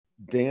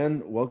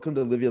Dan, welcome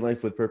to Live Your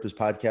Life with Purpose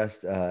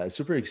podcast.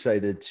 Super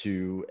excited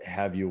to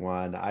have you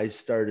on. I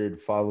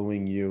started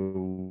following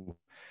you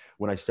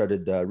when I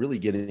started really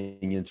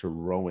getting into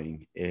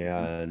rowing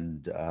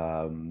and,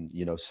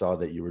 saw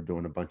that you were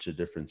doing a bunch of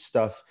different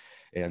stuff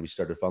and we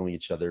started following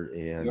each other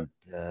Yep.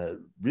 and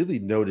really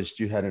noticed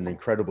you had an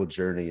incredible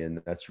journey.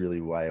 And that's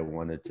really why I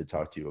wanted to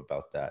talk to you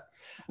about that.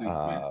 Thanks,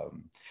 man.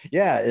 Um,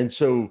 yeah. And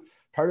so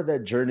part of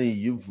that journey,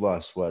 you've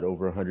lost what,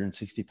 over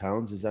 160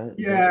 pounds? Is that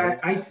Yeah,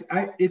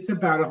 right? it's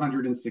about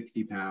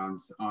 160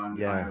 pounds on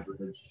Yeah.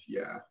 average.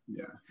 Yeah.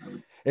 I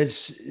would,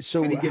 It's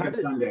so any how given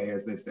did Sunday,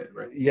 as they said,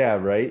 right? yeah,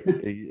 right.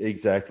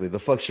 Exactly. The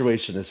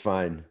fluctuation is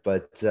fine,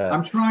 but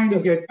I'm trying to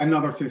get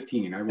another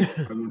 15. I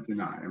won't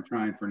deny. I'm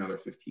trying for another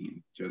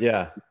 15. Just,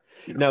 yeah.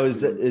 you know, Now is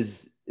that to,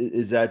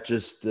 is that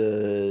just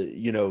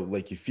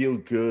like you feel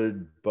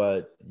good,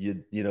 but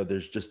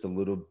there's just a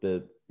little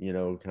bit,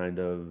 kind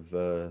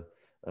of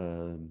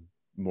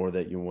more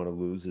that you want to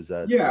lose.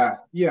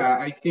 yeah.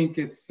 I think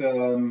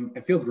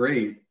I feel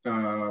great.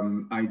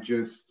 I'm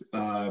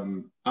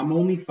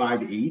only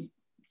 5'8"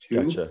 too.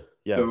 Gotcha.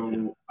 Yeah, yeah.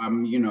 So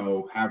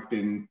have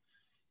been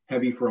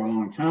heavy for a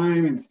long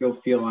time and still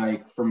feel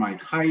like for my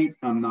height,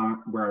 I'm not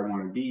where I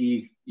want to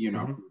be, Hmm.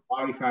 from a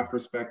body fat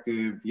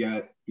perspective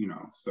yet,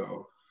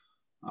 so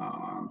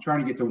trying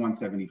to get to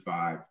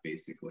 175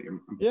 basically.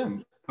 Yeah,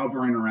 I'm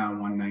hovering around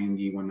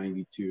 190,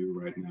 192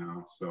 right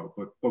now. So,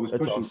 but was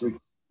that's pushing awesome.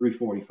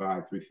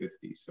 345,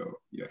 350. So,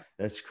 yeah.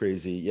 That's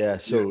crazy. Yeah. Yeah.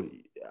 So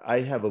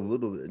I have a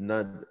little,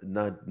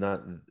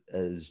 not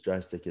as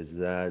drastic as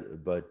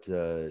that, but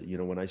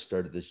when I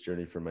started this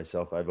journey for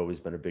myself, I've always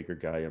been a bigger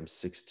guy. I'm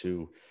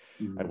 6'2".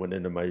 I Mm-hmm. went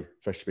into my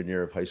freshman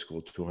year of high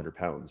school, 200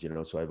 pounds,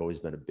 so I've always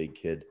been a big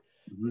kid.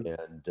 Mm-hmm.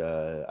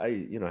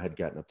 And I had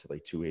gotten up to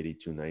like 280,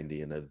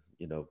 290, and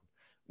I've,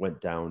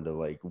 went down to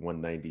like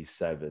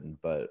 197,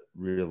 but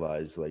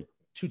realized like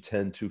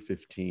 210,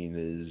 215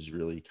 is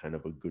really kind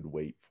of a good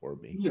weight for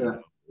me. Yeah.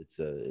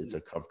 It's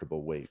a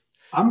comfortable weight.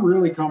 I'm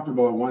really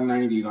comfortable at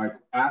 190. Like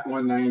at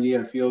 190,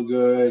 I feel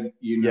good,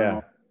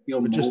 Yeah.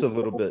 feel But just a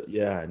little mobile. bit.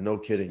 Yeah. No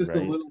kidding. Just a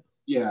Right. little,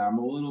 yeah, I'm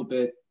a little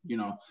bit,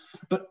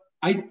 but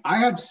I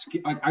have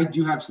skin, like I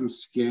do have some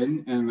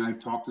skin, and I've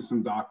talked to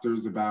some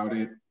doctors about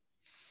it.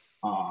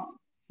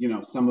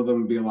 Some of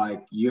them be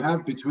like, you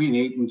have between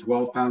 8 and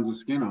 12 pounds of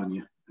skin on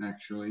you,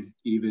 actually,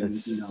 even,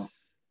 That's, so,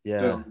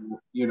 yeah,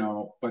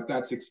 but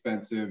that's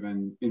expensive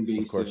and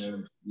of course.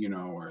 invasive,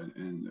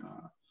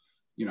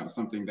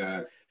 something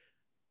that,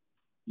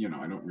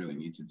 I don't really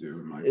need to do,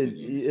 in my It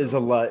opinion. is a So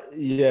lot.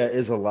 Yeah.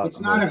 Is a lot it's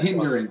more not a fun.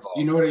 hindrance.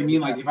 Do you know what I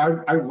mean? Like if I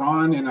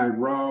run and I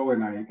row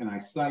and I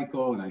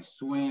cycle and I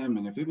swim,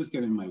 and if it was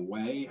getting in my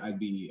way, I'd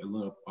be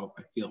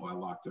I feel a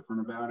lot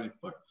different about it.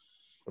 But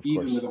Of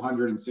even with course.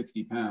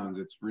 160 pounds,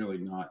 it's really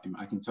not.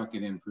 I can tuck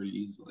it in pretty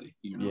easily.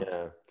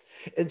 Yeah.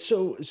 And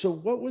so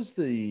what was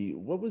the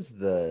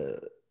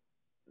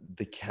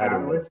catalyst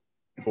Catalyst.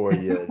 for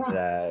you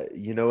that,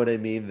 you know what I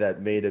mean,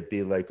 that made it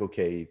be like,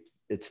 okay,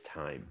 it's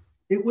time.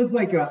 It was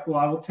like well,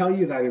 I will tell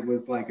you that it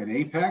was like an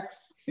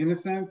apex in a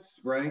sense,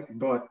 right?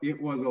 But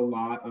it was a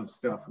lot of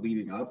stuff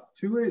leading up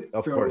to it.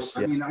 Of So, course.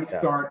 I Yeah. mean,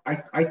 Yeah.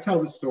 I tell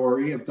the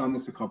story. I've done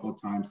this a couple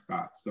of times,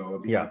 Scott. So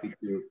I'd be Yeah. happy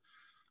to,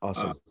 uh,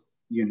 Awesome.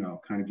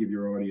 kind of give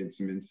your audience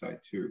some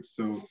insight too.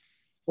 So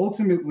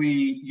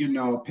ultimately,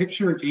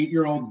 picture an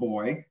 8-year-old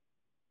boy,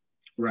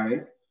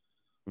 right?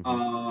 Hmm.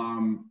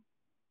 Um,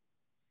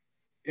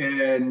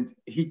 and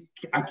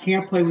I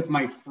can't play with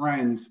my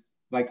friends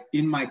like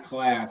in my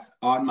class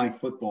on my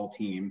football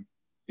team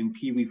in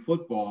Pee Wee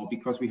football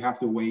because we have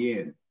to weigh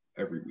in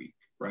every week,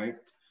 right?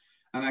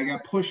 And I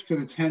got pushed to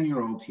the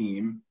 10-year-old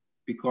team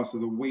because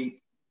of the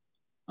weight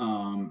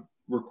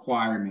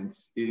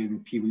requirements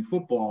in Pee Wee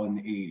football in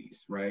the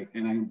 80s, right?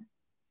 And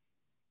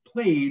I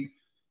played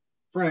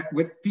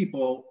with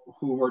people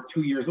who were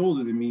 2 years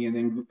older than me,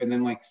 and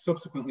then like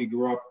subsequently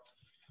grew up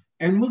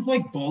and was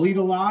like bullied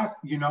a lot,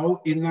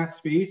 in that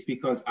space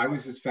because I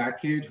was this fat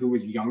kid who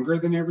was younger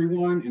than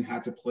everyone and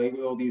had to play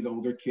with all these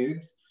older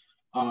kids.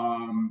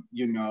 Um,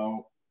 you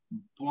know,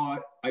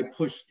 but I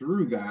pushed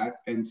through that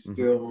and Hmm.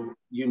 still,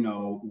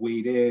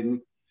 weighed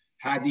in,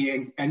 had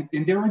and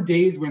there were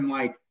days when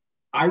like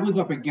I was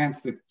up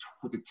against the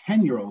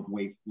 10-year-old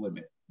weight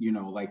limit,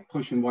 like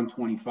pushing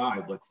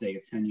 125, let's say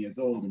at 10 years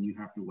old, and you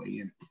have to weigh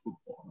in for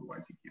football,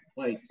 otherwise you can't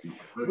play because you don't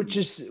want to hurt which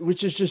anyone. is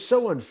which is just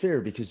so unfair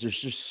because there's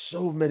just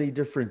so many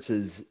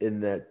differences in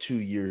that 2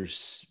 year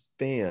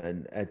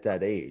span at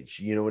that age.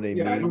 You know what I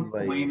Yeah, I mean? don't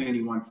blame Like,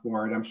 anyone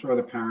for it. I'm sure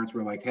the parents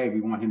were like, "Hey,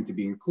 we want him to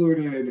be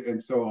included,"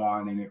 and so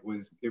on. And it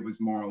was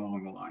more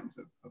along the lines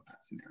of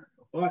that scenario.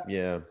 But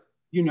yeah.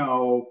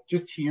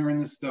 just hearing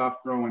the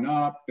stuff growing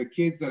up, the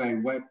kids that I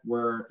went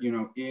were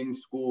in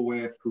school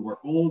with who were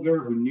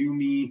older, who knew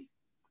me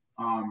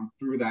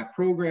through that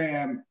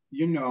program.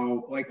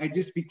 Like I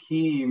just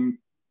became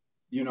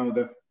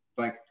the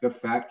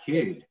fat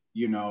kid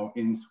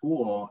in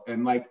school,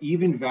 and like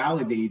even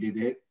validated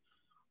it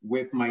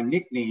with my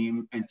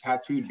nickname and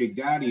tattooed Big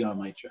Daddy on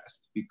my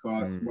chest,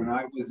 because when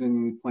I was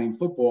in playing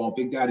football,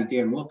 Big Daddy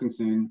Dan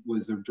Wilkinson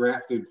was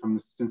drafted from the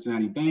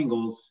Cincinnati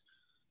Bengals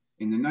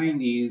in the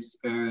 90s,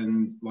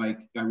 and like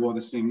I wore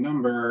the same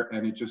number,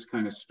 and it just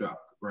kind of stuck,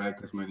 right?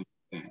 Because my name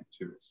is Dan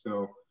too.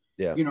 So,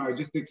 Yeah. you know, I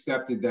just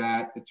accepted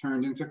that. It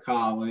turned into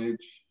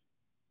college,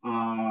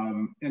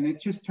 and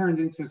it just turned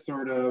into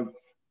sort of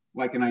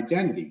like an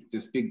identity,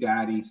 just Big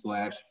Daddy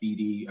 /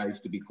 BD. I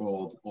used to be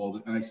called all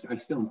the, and I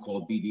still am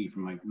called BD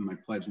from my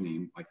pledge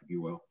name, like, if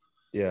you will.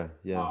 Yeah.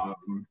 Yeah.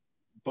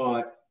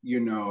 But you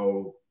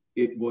know,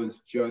 it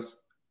was just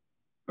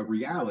a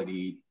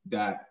reality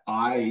that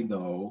I,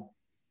 though,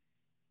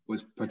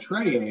 was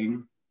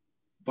portraying,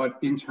 but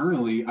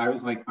internally I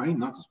was like, I am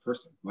not this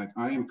person. Like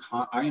I am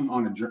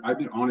I've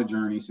been on a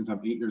journey since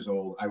I'm 8 years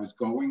old. I was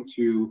going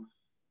to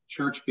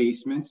church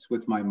basements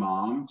with my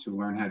mom to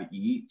learn how to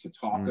eat, to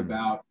talk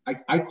about,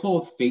 I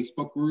call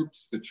Facebook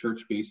groups the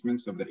church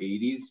basements of the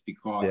 80s,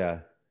 because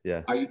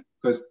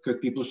because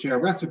people share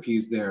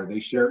recipes there, they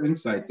share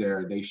insight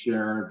there, they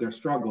share their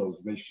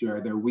struggles, they share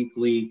their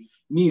weekly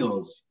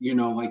meals, you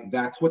know, like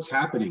that's what's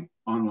happening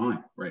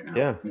online right now.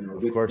 Yeah, you know,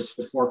 of with course.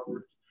 support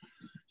groups.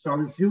 So I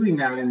was doing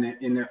that in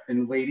the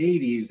late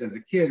 80s as a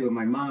kid with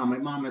my mom. My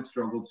mom had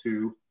struggled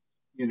too,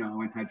 you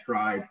know, and had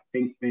tried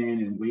Think Thin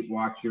and Weight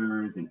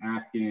Watchers and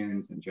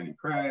Atkins and Jenny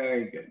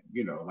Craig, and,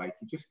 you know, like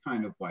you just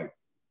kind of like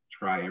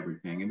try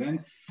everything. And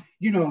then,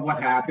 you know,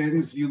 what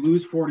happens, you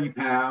lose 40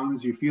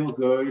 pounds, you feel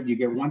good, you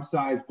get one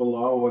size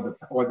below,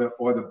 or the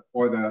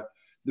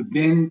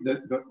bin,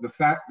 the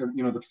fat,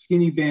 you know, the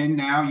skinny bin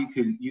now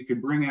you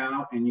could bring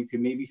out, and you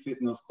can maybe fit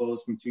in those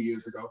clothes from 2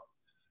 years ago.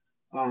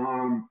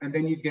 And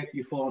then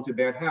you fall into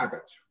bad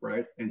habits,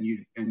 right? And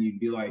you'd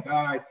be like, oh,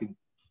 I could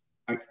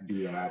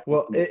do that.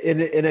 Well,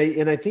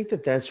 and I think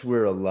that's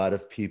where a lot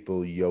of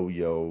people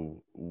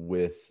yo-yo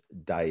with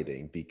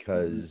dieting,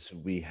 because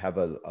we have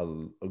a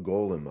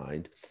goal in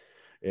mind,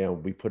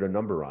 and we put a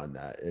number on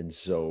that. And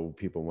so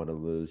people want to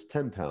lose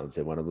 10 pounds,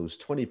 they want to lose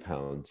 20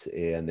 pounds,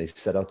 and they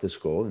set out this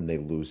goal and they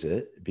lose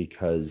it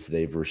because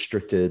they've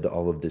restricted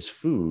all of this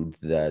food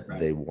that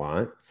they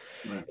want.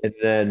 Right.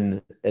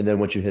 And then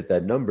once you hit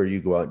that number,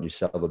 you go out and you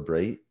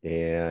celebrate.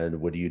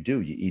 And what do?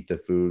 You eat the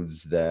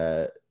foods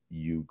that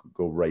you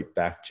go right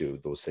back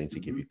to, those things that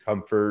give you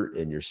comfort,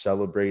 and you're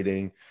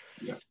celebrating.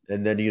 Yeah.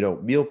 And then, you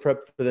know, meal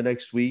prep for the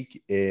next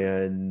week,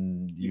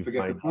 and you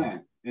forget find the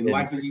plan. And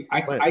life,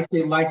 I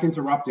say life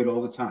interrupted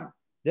all the time.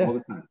 Yeah, all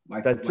the time.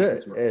 That's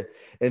it.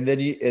 And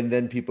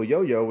then people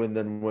yo-yo, and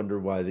then wonder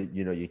why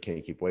you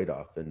can't keep weight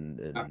off. And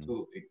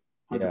absolutely,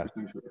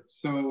 100% true.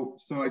 So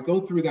I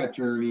go through that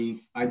journey.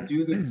 I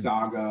do this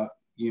saga.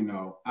 You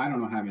know, I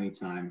don't know how many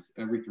times,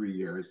 every 3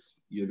 years.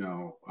 You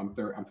know, I'm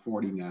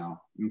 40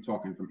 now. I'm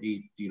talking from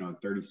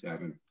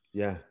 37.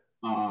 Yeah.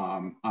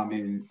 I'm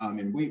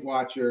in Weight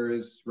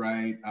Watchers,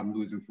 right? I'm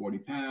losing 40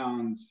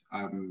 pounds.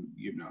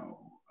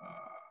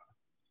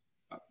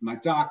 My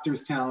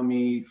doctor's telling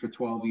me for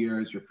 12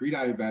 years, you're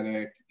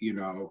pre-diabetic,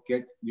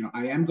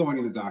 I am going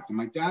to the doctor.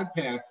 My dad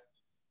passed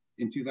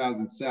in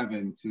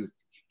 2007 to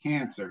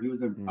cancer. He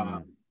was a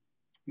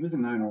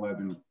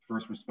 9/11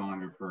 first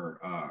responder for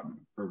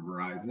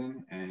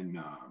Verizon, and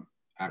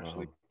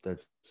actually the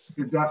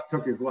dust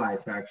took his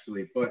life,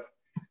 actually. But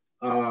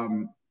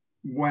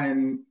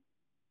when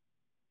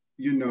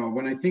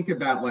I think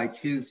about like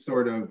his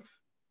sort of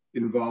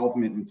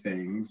involvement in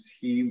things,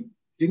 he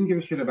didn't give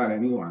a shit about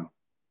anyone.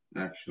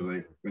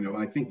 Actually, when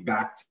I think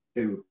back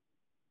to,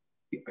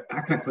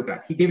 how can I put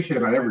that? He gave a shit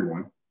about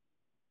everyone.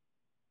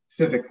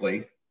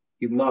 Civically,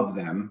 he loved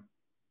them,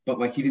 but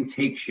like he didn't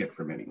take shit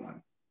from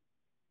anyone.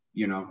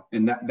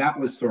 And that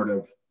was sort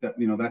of that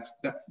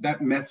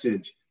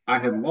message I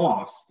had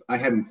lost. I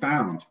hadn't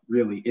found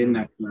really in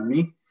that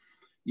journey.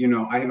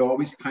 I had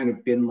always kind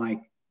of been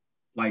like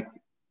my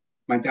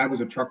dad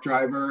was a truck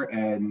driver,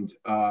 and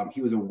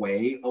he was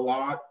away a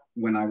lot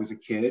when I was a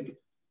kid.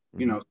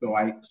 So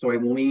I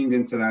leaned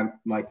into that,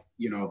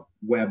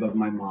 web of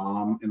my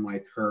mom and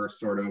like her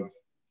sort of,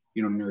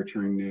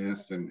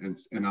 nurturingness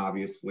and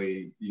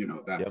obviously,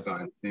 that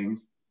side of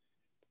things.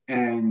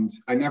 And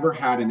I never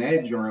had an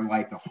edge or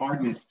like a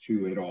hardness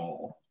to it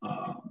all.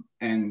 I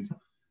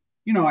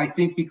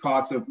think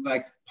because of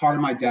like part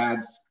of my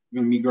dad's,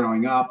 me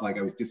growing up, like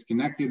I was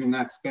disconnected in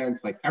that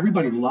sense. Like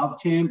everybody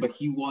loved him, but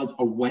he was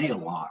away a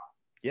lot.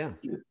 Yeah.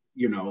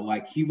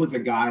 Like he was a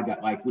guy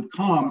that like would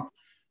come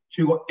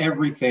to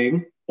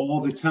everything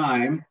all the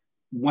time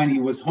when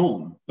he was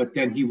home, but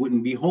then he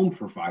wouldn't be home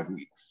for 5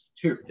 weeks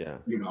too. Yeah.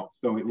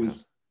 So it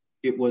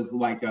was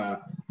like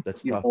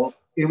that's tough.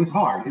 It was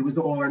hard. It was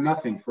all or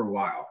nothing for a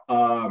while.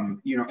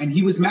 And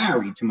he was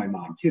married to my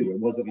mom too. It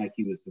wasn't like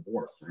he was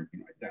divorced or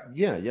anything like that.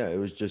 Yeah. It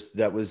was just,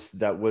 that was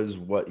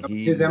what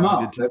he his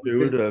needed to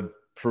do to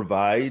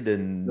provide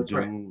and do,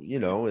 right.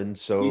 And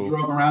so he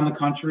drove around the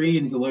country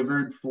and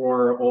delivered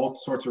for all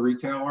sorts of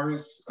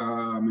retailers,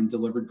 and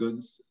delivered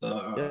goods,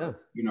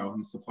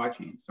 in supply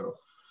chain. So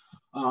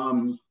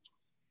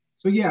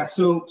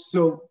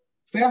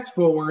fast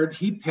forward,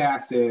 he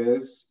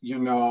passes,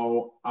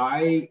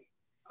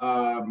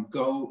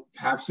 go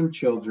have some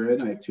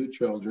children. I have 2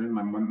 children.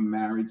 I'm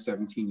married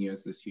 17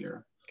 years this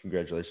year.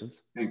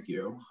 Congratulations. Thank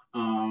you.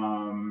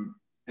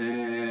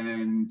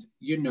 And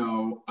you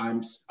know,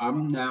 I'm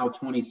now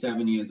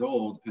 27 years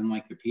old and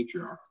like the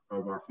patriarch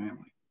of our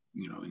family,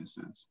 you know, in a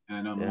sense.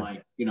 And I'm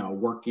like, you know,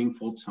 working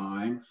full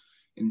time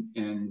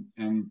and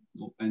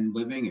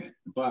living it,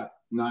 but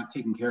not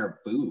taking care of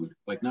food,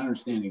 like not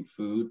understanding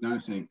food, not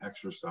understanding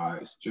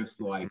exercise, just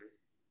like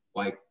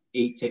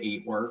 8 to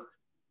 8 work,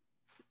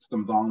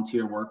 some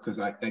volunteer work, because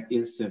that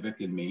is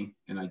civic in me.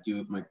 And I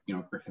do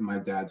my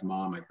dad's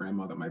mom, my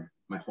grandmother,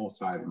 my whole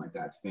side of my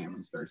dad's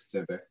family is very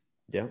civic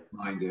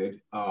minded,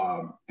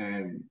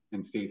 and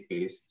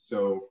faith-based.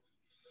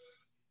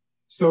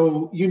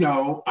 So, you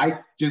know, I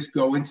just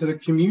go into the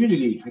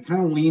community. I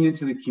kind of lean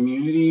into the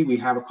community. We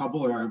have a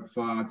couple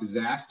of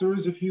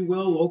disasters, if you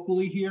will,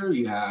 locally here.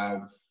 You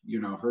have,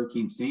 you know,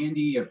 Hurricane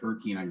Sandy, you have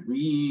Hurricane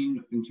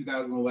Irene in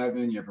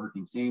 2011, you have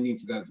Hurricane Sandy in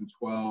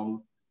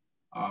 2012.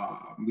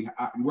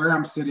 Where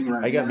I'm sitting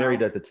right now. I got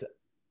married at the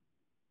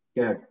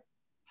Yeah.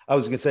 I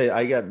was going to say,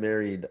 I got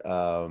married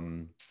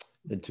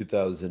in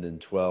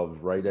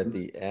 2012, right at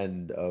the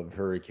end of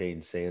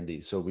Hurricane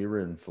Sandy. So we were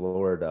in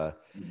Florida,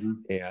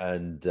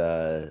 and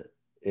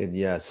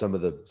yeah, some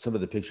of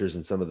the pictures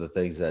and some of the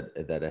things that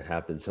had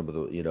happened, some of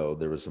the, you know,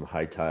 there was some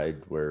high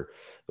tide where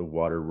the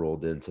water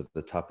rolled into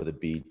the top of the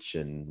beach,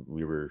 and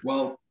we were,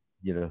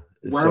 you know,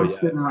 where I'm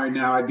sitting right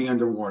now, I'd be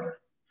underwater.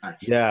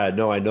 Actually. Yeah,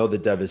 no, I know the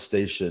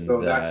devastation.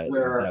 So that's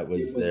where that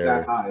was it was there.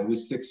 That high. It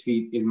was 6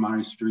 feet in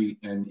my street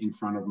and in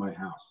front of my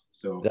house.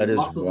 So that is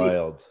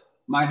wild.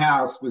 My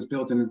house was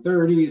built in the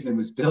 30s and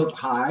was built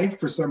high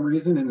for some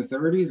reason in the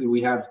 30s. And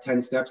we have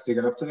 10 steps to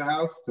get up to the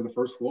house, to the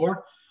first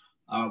floor.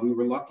 We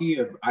were lucky.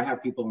 I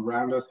have people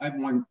around us. I have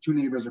 2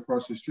 neighbors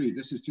across the street.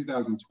 This is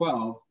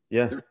 2012.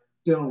 Yeah. They're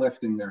still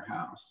lifting their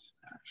house,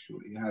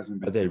 actually. It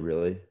hasn't been. Are they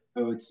really?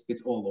 Oh,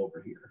 it's all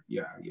over here.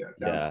 Yeah.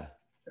 Yeah.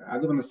 I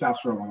live on the South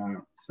Shore of Long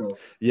Island, so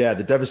yeah,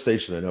 the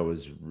devastation I know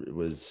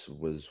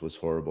was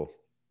horrible.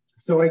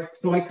 So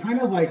I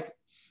kind of like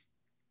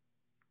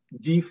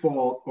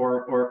default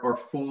or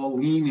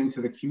lean into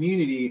the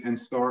community and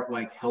start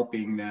like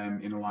helping them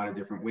in a lot of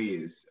different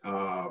ways.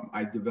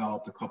 I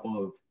developed a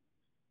couple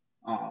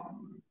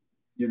of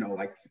you know,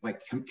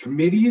 like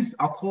committees,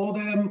 I'll call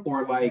them,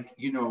 or like,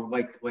 you know,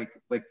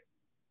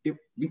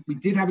 we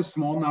did have a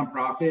small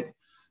nonprofit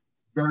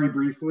very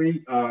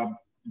briefly.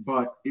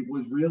 But it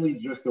was really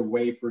just a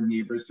way for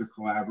neighbors to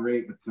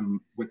collaborate with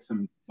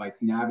some like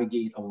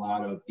navigate a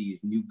lot of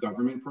these new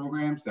government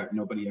programs that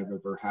nobody have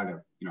ever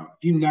had you know,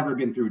 if you've never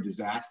been through a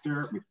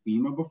disaster with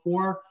FEMA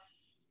before,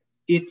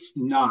 it's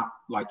not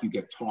like you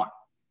get taught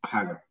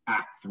how to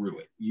act through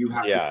it. You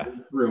have to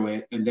go through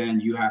it, and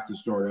then you have to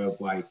sort of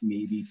like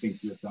maybe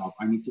think to yourself,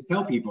 I need to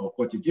tell people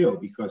what to do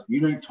because you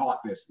didn't taught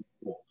this in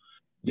school.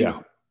 You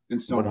know?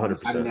 And so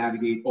 100%. How to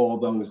navigate all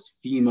those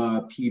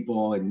FEMA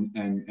people and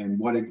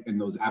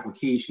those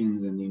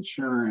applications and the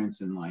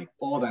insurance and like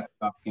all that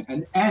stuff.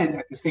 And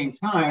at the same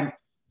time,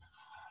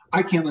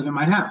 I can't live in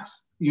my house,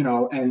 you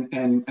know,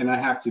 and I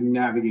have to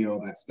navigate all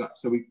that stuff.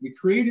 So we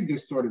created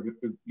this sort of,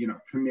 you know,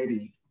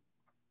 committee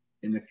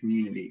in the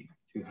community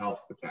to help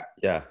with that.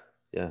 Yeah.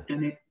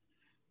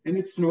 And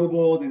it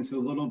snowballed into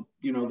a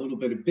little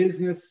bit of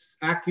business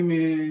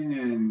acumen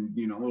and,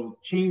 you know, a little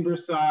chamber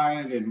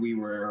side, and we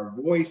were a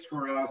voice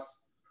for us.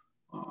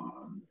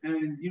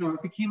 And, you know,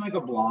 it became like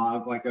a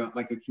blog, like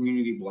a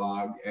community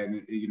blog.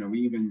 And, you know, we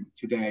even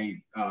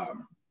today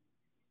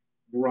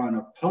run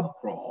a pub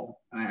crawl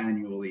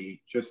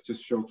annually just to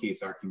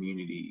showcase our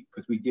community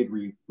because we did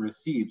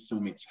receive so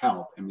much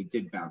help and we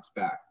did bounce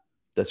back.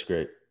 That's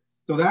great.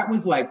 So that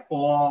was like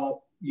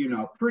all, you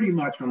know, pretty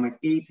much from like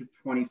 8 to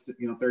 20,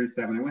 you know,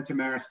 37. I went to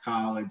Marist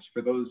College.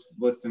 For those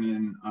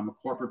listening, I'm a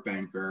corporate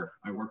banker.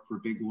 I work for a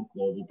big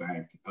global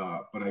bank,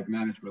 but I've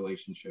managed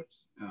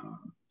relationships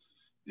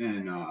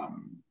and,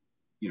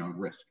 you know,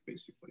 risk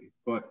basically.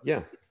 But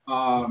yeah.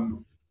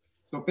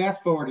 So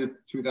fast forward to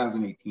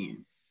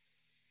 2018,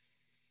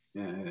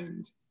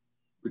 and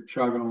we're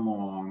chugging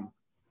along.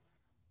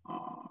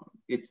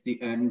 It's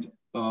the end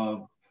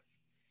of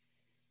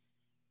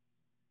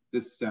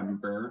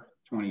December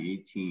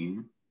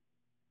 2018.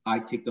 I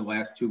take the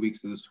last 2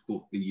 weeks of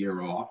the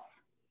year off,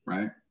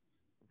 right?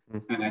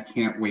 And I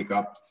can't wake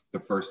up the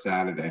first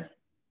Saturday.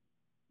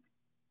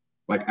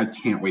 Like, I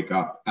can't wake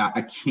up.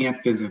 I can't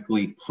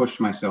physically push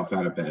myself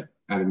out of bed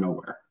out of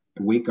nowhere.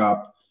 I wake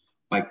up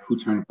like, who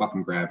turned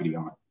fucking gravity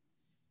on?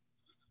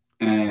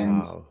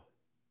 And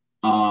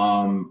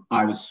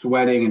I was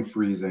sweating and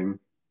freezing.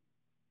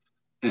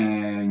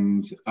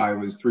 And I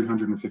was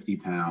 350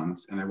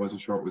 pounds and I wasn't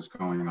sure what was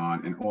going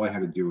on. And all I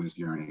had to do was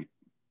urinate.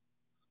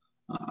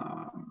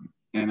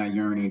 And I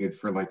urinated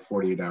for like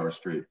 48 hours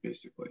straight,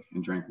 basically,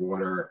 and drank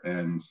water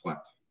and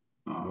slept.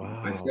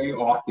 I say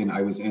often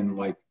I was in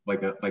like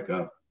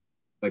a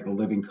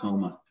living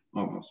coma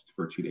almost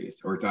for 2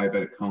 days, or a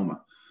diabetic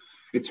coma.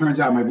 It turns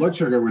out my blood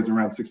sugar was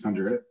around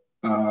 600.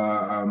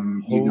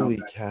 Holy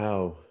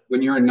cow.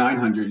 When you're in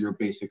 900, you're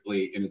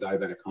basically in a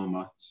diabetic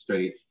coma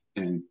straight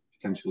and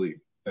potentially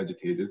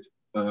vegetated.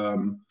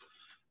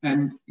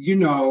 And,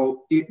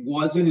 it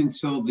wasn't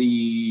until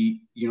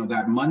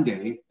that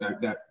Monday,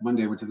 that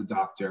Monday we're to the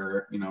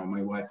doctor,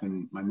 my wife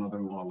and my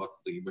mother-in-law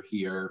luckily were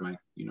here. My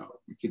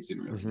kids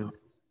didn't really know.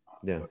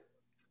 Yeah. But,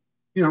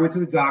 went to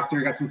the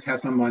doctor, got some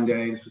tests on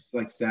Monday. It was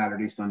like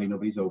Saturday, Sunday,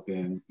 nobody's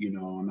open.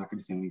 I'm not going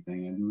to say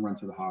anything. I didn't run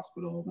to the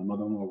hospital. My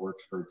mother-in-law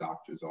works for a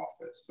doctor's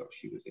office, so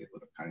she was able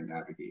to kind of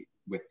navigate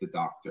with the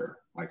doctor,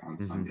 like on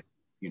Sunday,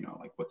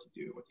 like what to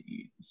do, what to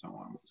eat, and so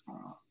on, what was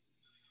going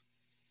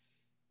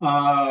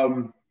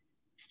on.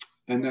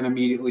 And then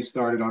immediately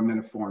started on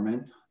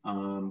metformin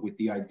with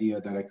the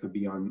idea that I could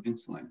be on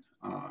insulin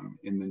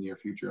in the near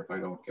future if I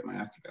don't get my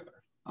act together.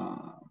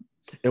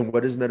 And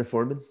what is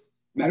metformin?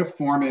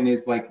 Metformin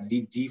is like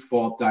the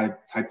default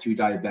type 2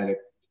 diabetic,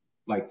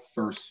 like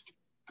first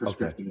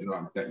prescription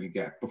drug that you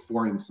get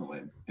before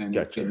insulin. And,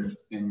 gotcha.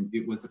 and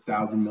it was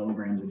 1,000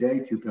 milligrams a day,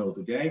 2 pills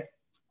a day.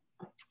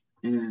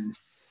 And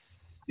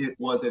it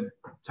was a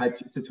type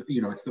 2,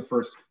 it's the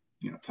first,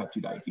 type 2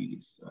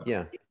 diabetes.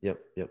 Yep.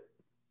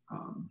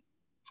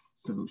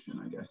 Solution,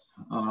 I guess.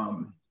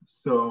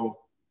 So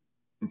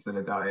instead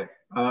of diet.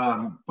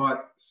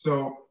 But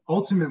so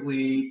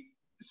ultimately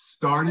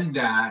started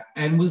that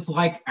and was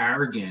like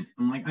arrogant.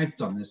 I'm like, I've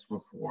done this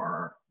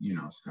before,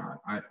 Scott.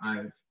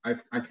 I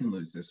can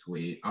lose this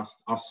weight.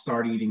 I'll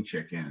start eating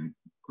chicken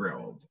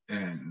grilled,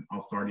 and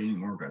I'll start eating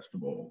more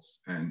vegetables,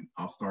 and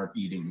I'll start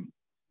drinking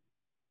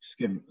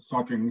skim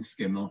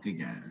milk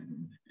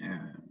again,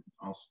 and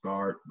I'll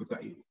start with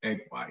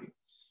egg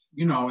whites,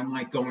 and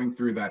like going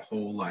through that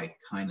whole like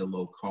kind of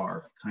low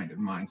carb kind of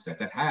mindset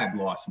that had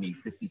lost me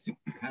 50, 60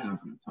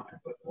 pounds at the time,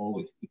 but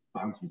always keep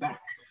bouncing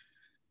back.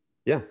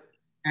 Yeah.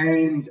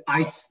 And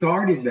I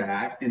started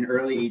that in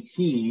early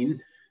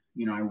 18.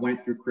 I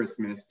went through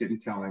Christmas, didn't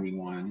tell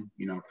anyone,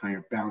 kind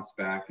of bounced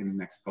back in the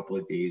next couple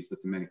of days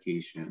with the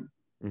medication.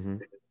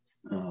 And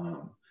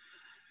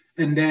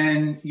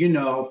then,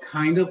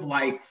 kind of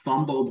like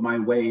fumbled my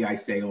way, I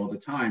say all the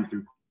time,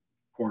 through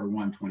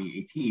Q1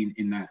 2018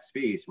 in that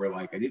space where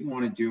like I didn't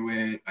want to do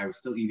it. I was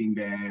still eating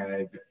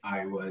bad.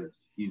 I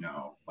was,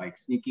 like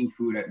sneaking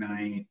food at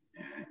night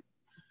and,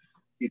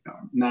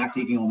 not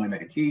taking all my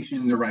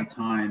medication the right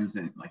times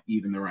and like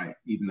even the right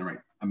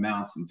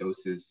amounts and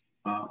doses,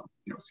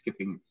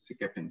 skipping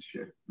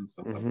shit and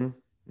stuff like that.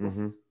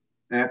 And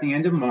at the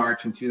end of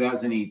March in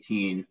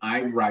 2018,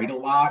 I write a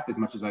lot as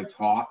much as I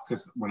talk,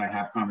 because when I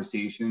have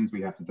conversations,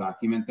 we have to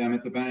document them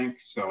at the bank.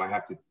 So I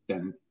have to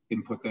then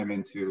input them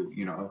into,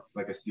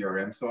 like a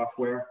CRM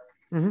software.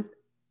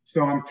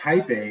 So I'm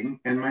typing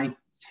and my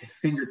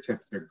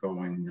fingertips are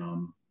going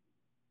numb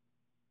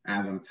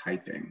as I'm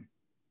typing.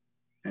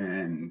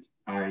 And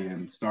I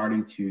am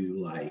starting to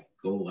like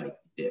go like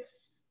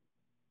this,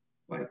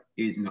 like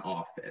in the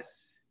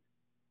office.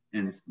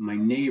 And my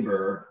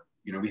neighbor,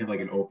 we have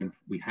like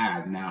we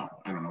had now,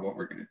 I don't know what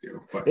we're going to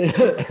do, but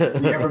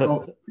we ever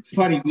go, it's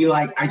funny.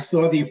 I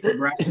saw the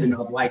progression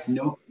of like,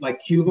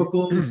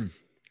 cubicles.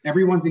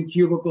 Everyone's in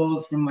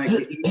cubicles from like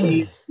the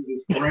 80s to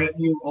this brand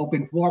new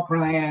open floor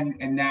plan.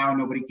 And now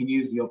nobody can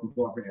use the open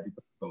floor plan.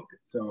 Everybody's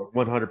focused. So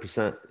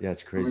 100%. Yeah,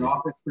 it's crazy. From an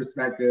office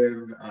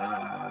perspective,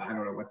 I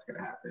don't know what's going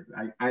to happen.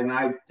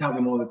 I tell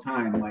them all the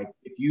time, like,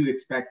 if you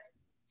expect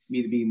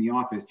me to be in the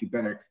office, you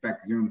better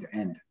expect Zoom to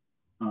end.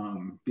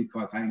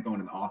 Because I ain't going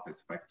in the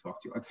office if I can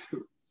talk to you on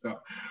Zoom. So,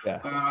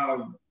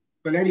 yeah.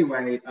 But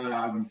anyway,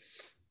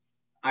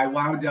 I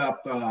wound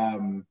up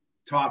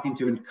talking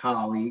to a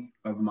colleague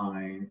of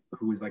mine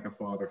who was like a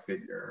father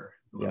figure,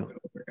 a little bit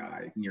older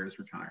guy, nearest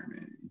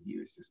retirement. And he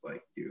was just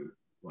like, dude,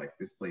 like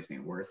this place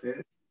ain't worth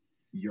it.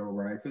 Your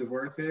wife is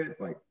worth it.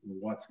 Like,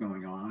 what's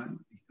going on?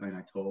 And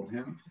I told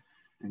him,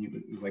 and it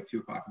was like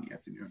 2:00 in the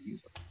afternoon. He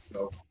was like,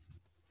 so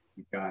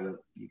you gotta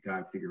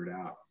figure it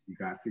out. You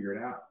gotta figure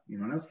it out.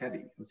 And it was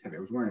heavy. I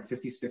was wearing a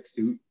 56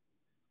 suit,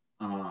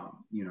 and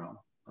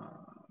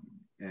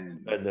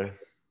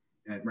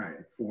right,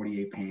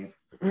 48 pants,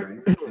 right,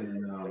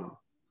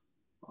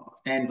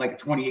 and like a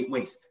 28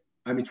 waist.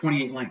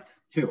 28 length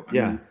too. I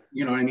mean,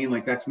 you know what I mean?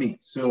 Like that's me.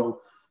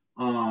 So,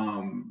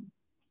 so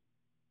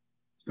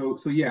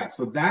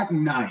that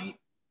night,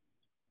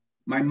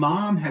 my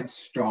mom had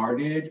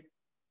started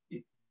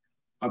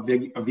a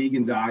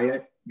vegan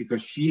diet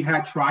because she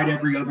had tried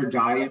every other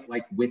diet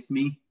like with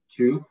me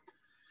too.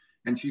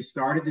 And she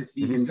started this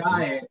vegan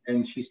diet,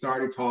 and she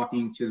started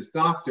talking to this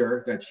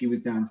doctor that she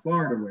was down in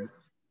Florida with.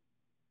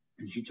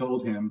 And she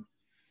told him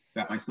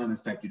that my son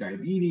has type 2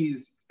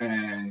 diabetes.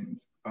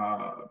 And,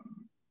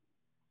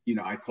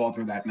 I called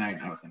her that night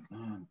and I was like, oh,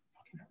 I'm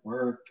fucking at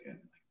work and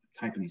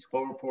typing these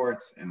call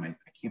reports and I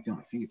can't feel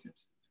my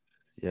fingertips.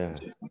 Yeah.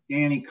 She's like,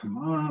 Danny, come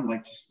on.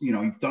 Like, just,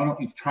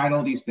 you've tried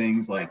all these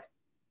things. Like,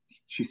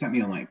 she sent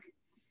me a link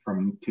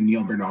to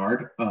Neil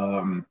Bernard,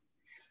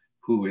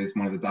 who is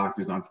one of the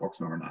doctors on Forks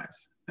Over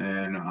Knives.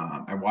 And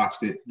I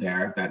watched it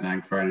there that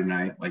night, Friday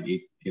night, like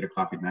 8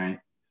 o'clock at night.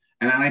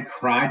 And I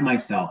cried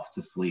myself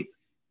to sleep.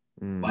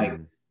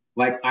 Like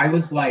I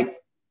was like,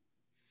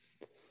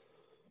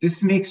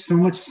 this makes so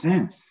much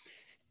sense.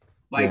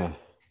 Like,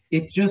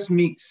 it just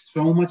makes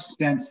so much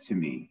sense to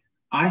me.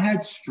 I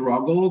had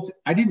struggled.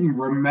 I didn't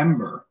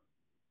remember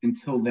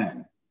until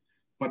then,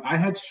 but I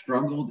had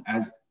struggled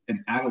as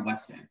an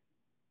adolescent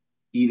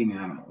eating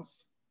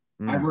animals.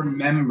 I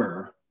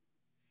remember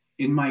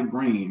in my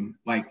brain,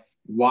 like,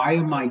 why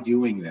am I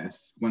doing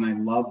this when I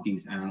love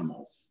these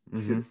animals?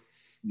 You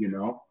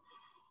know?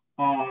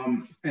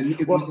 And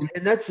it was,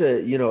 and that's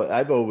a, you know,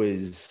 I've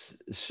always,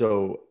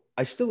 so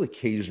I still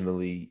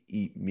occasionally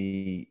eat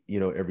meat, you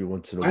know, every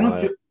once in a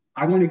while.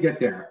 I want to get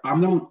there.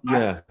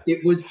 Yeah.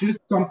 It was just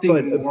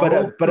something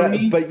moral for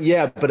me.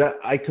 But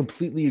I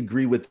completely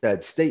agree with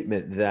that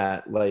statement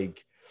that,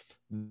 like,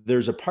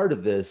 there's a part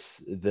of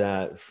this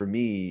that for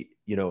me,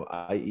 you know,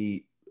 I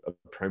eat a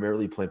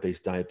primarily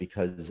plant-based diet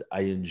because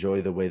I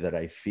enjoy the way that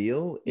I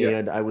feel. Yeah.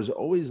 And I was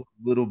always a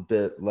little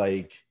bit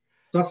like,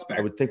 Suspect.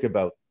 I would think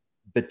about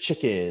the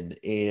chicken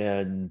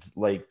and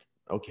like,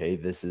 okay,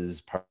 this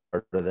is part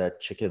of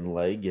that chicken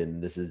leg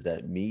and this is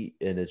that meat.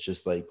 And it's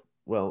just like,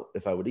 well,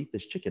 if I would eat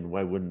this chicken,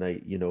 why wouldn't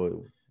I, you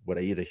know, would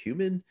I eat a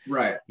human?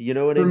 Right. You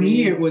know what For I mean?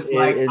 me, it was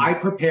like, I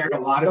prepared a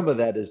lot some of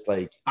that is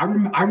like, I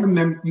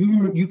remember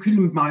you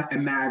couldn't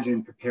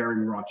imagine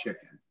preparing raw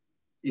chicken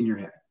in your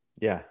head.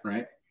 Yeah.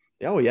 Right.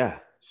 Oh yeah.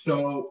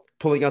 So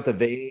pulling out the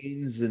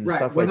veins and right.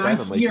 stuff When like I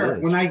that. I'm hear,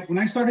 like, when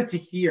I started to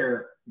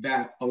hear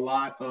that a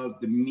lot of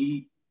the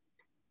meat,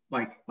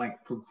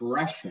 like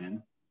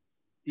progression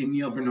in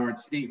Neil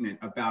Bernard's statement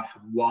about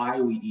why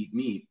we eat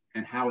meat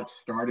and how it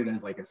started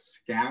as like a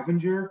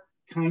scavenger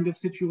kind of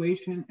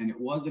situation, and it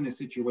wasn't a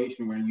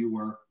situation where you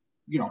were,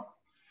 you know,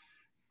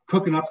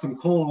 cooking up some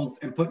coals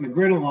and putting a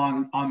griddle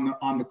on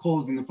the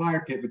coals in the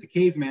fire pit with the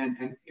caveman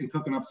and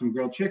cooking up some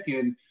grilled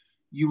chicken.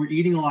 You were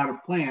eating a lot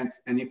of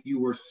plants, and if you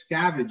were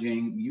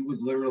scavenging, you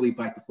would literally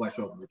bite the flesh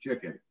off of a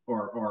chicken,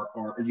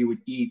 or you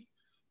would eat,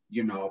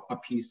 you know, a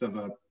piece of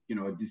a, you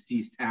know, a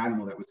deceased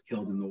animal that was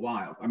killed in the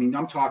wild. I mean,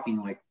 I'm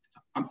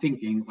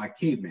thinking like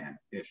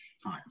caveman-ish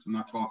times. I'm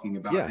not talking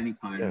about any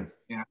time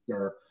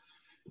after,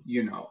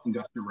 you know,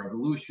 industrial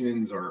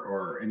revolutions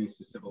or any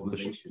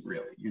civilization,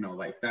 really. You know,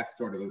 like that's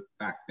sort of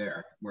back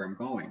there where I'm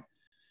going.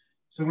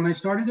 So when I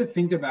started to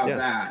think about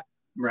that,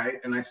 right,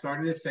 and I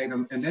started to say to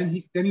him, and then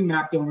he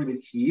mapped over the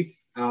teeth.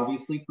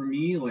 Obviously, for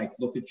me, like,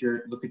 look at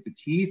the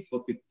teeth,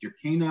 look at your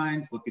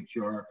canines, look at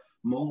your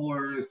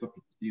molars, look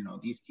at, you know,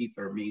 these teeth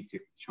are made to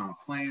chomp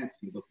plants.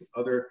 You look at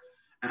other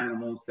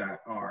animals that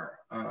are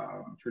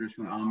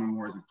traditional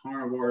omnivores and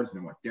carnivores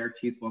and what their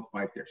teeth look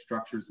like, their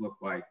structures look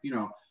like, you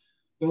know,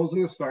 those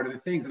are the start of the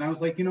things. And I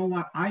was like, you know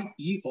what? I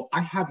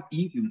have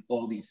eaten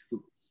all these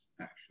foods,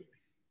 actually.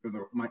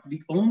 The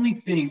only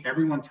thing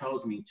everyone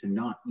tells me to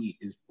not eat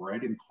is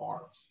bread and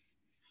carbs,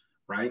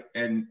 right?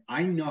 And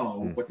I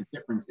know what the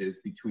difference is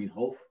between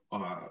whole,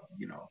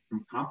 you know,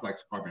 from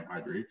complex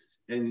carbohydrates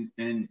and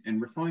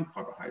refined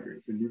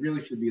carbohydrates. And we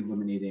really should be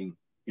eliminating,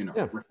 you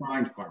know,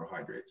 refined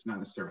carbohydrates, not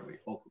necessarily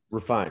whole foods.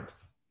 Refined.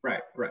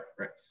 Right.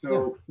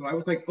 So I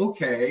was like,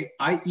 okay,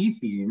 I eat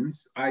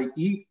beans, I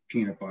eat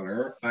peanut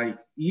butter, I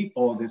eat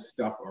all this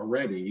stuff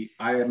already.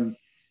 I am,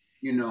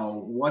 you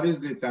know, what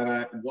is it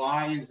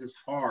why is this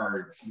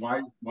hard?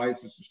 Why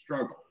is this a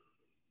struggle?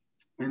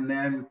 And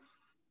then,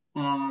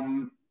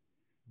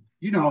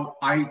 you know,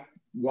 I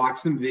watched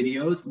some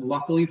videos.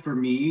 Luckily for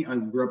me, I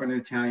grew up in an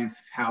Italian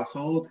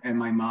household, and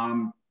my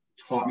mom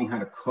taught me how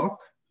to cook,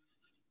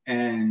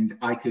 and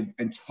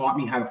taught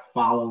me how to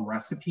follow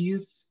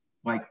recipes,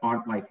 like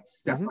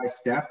step by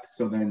step.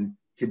 So then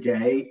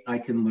today I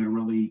can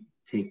literally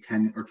take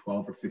 10 or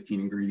 12 or 15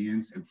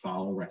 ingredients and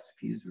follow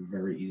recipes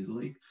very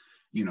easily,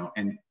 you know,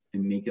 and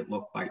make it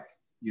look like,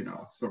 you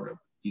know, sort of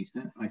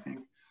decent, I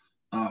think.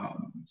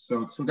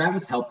 So that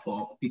was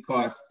helpful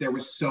because there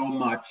was so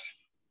much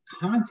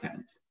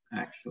content,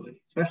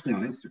 actually, especially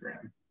on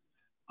Instagram,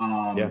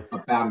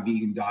 about a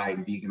vegan diet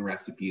and vegan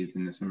recipes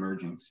in this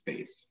emerging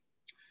space.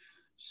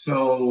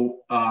 So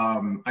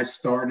I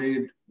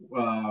started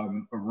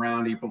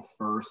around April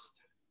 1st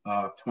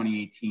of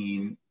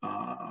 2018,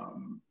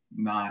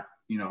 not,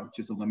 you know,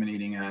 just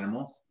eliminating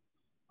animals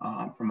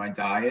from my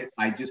diet.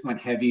 I just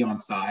went heavy on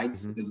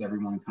sides, as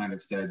everyone kind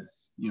of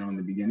says, you know, in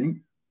the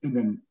beginning, and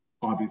then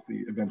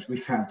obviously eventually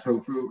found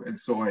tofu and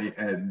soy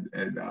and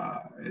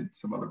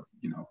some other,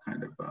 you know,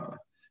 kind of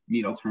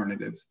meat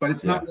alternatives. But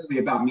it's not really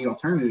about meat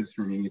alternatives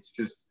for me. It's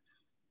just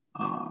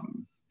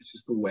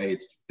the way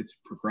it's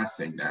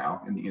progressing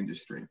now in the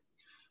industry.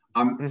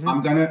 I'm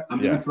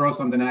gonna throw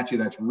something at you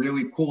that's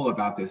really cool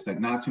about this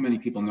that not too many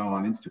people know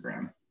on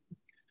Instagram.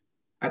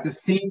 At the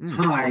same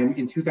time,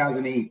 in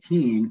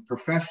 2018,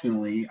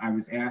 professionally, I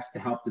was asked to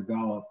help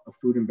develop a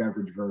food and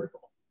beverage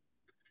vertical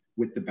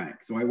with the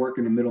bank. So I work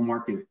in a middle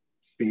market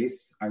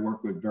space. I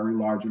work with very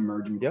large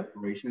emerging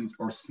corporations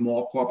or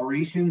small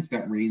corporations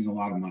that raise a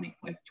lot of money,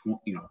 like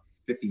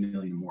 50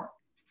 million more.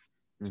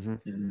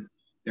 And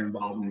they're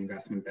involved in the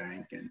investment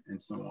bank and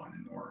so on,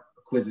 and more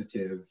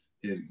acquisitive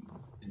in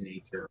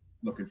nature,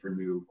 looking for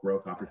new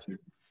growth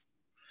opportunities.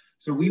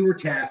 So we were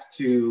tasked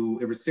to,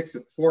 there were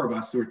four of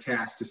us who were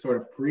tasked to sort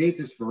of create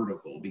this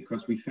vertical,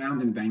 because we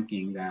found in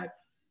banking that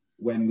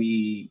when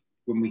we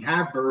when we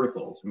have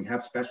verticals, when we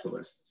have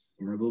specialists,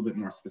 and we're a little bit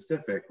more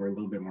specific, we're a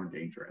little bit more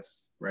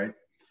dangerous, right?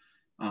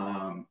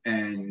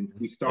 And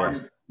we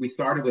started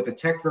with a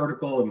tech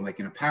vertical and like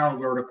an apparel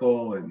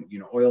vertical and, you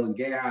know, oil and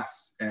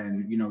gas.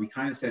 And, you know, we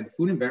kind of said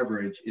food and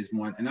beverage is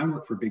one, and I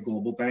work for big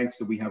global banks.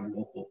 So we have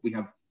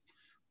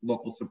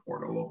local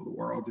support all over the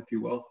world, if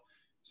you will.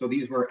 So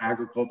these were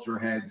agriculture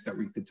heads that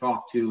we could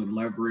talk to and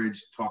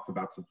leverage, talk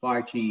about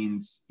supply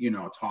chains, you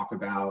know, talk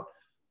about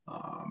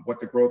what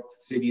the growth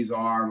cities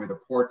are, where the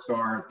ports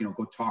are, you know,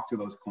 go talk to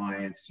those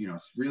clients, you know,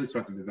 really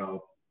start to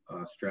develop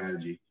a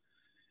strategy.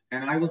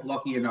 And I was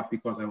lucky enough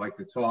because I like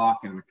to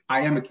talk, and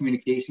I am a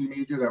communication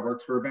major that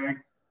works for a bank,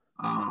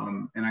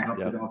 and I help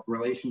develop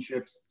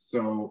relationships.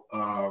 So,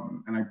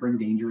 and I bring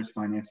dangerous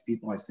finance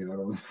people. I say that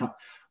all the time,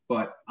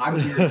 but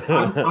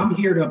I'm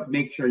here to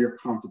make sure you're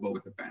comfortable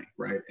with the bank,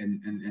 right?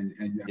 And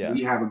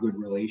we have a good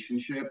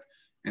relationship,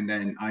 and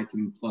then I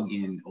can plug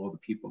in all the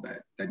people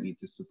that need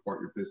to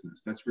support your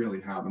business. That's really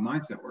how the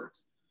mindset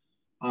works.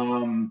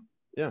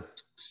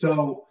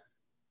 So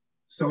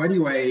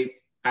anyway.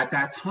 At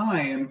that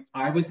time,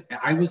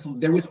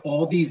 there was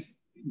all these,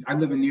 I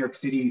live in New York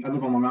City, I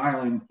live on Long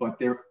Island, but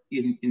there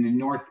in the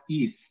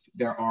Northeast,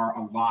 there are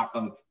a lot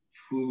of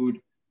food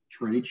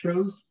trade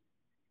shows,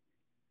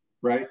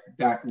 right?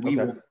 That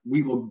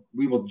we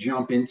will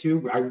jump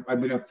into. I've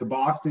been up to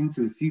Boston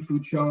to the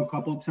seafood show a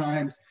couple of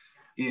times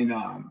in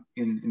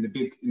the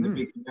big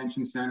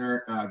convention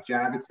center.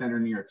 Javits Center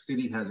in New York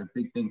City has a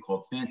big thing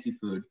called Fancy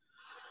Food.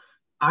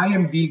 I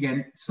am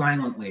vegan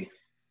silently.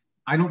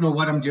 I don't know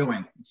what I'm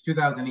doing. It's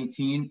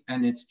 2018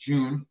 and it's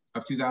June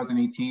of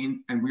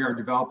 2018 and we are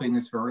developing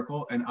this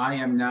vertical, and I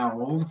am now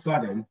all of a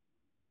sudden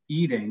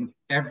eating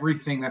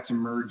everything that's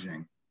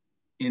emerging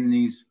in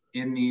these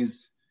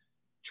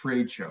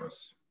trade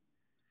shows,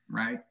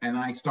 right? And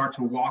I start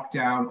to walk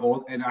down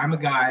and I'm a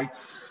guy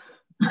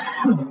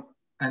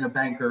and a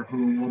banker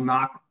who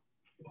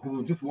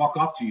will just walk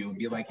up to you and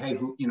be like, hey,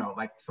 who, you know,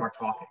 like start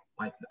talking.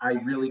 Like I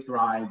really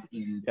thrive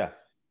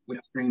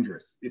with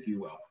strangers, if you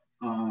will.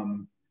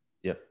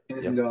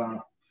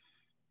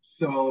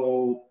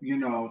 So, you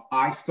know,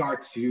 I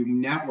start to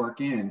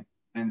network in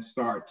and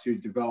start to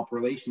develop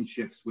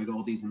relationships with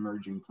all these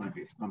emerging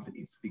plant-based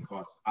companies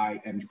because I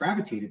am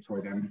gravitated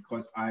toward them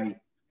because I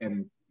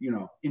am, you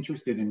know,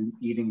 interested in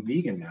eating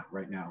vegan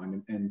right now.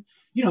 And,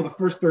 you know, the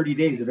first 30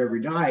 days of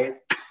every diet,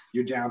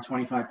 you're down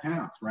 25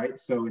 pounds, right?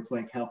 So it's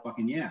like, hell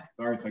fucking yeah.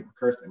 Sorry if I'm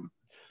cursing.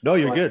 No,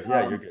 you're good.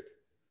 Yeah, you're good.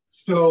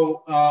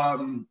 So,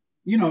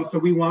 you know, so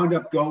we wound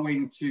up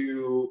going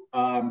to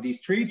these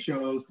trade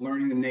shows,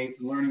 learning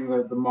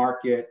the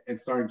market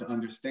and starting to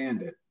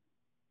understand it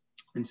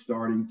and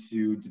starting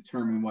to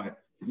determine what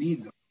the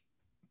needs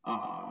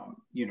are,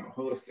 you know,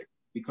 holistic,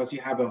 because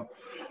you have a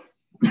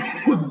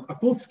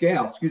full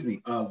scale,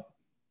 of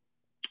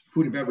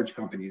food and beverage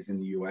companies in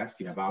the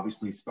US. You have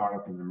obviously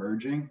startup and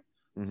emerging,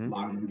 a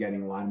lot of them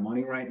getting a lot of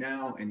money right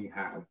now. And you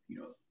have, you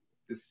know,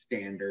 the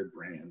standard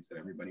brands that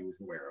everybody was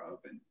aware of.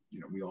 And, you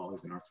know, we all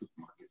is in our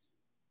supermarkets.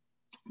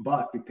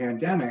 But the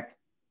pandemic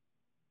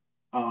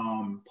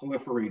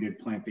proliferated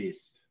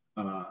plant-based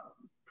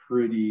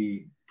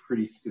pretty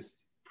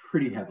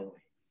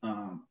heavily,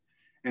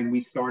 and we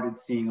started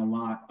seeing a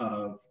lot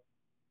of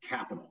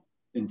capital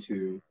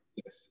into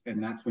this,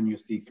 and that's when you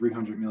see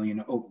 300 million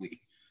to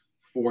Oatly,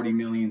 40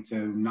 million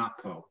to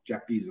Notco,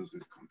 Jeff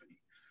Bezos' company,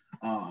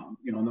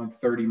 you know, another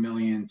 30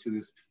 million to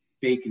this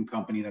bacon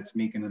company that's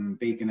making them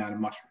bacon out of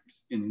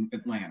mushrooms in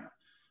Atlanta.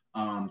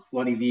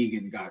 Slutty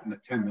Vegan got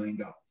 $10 million.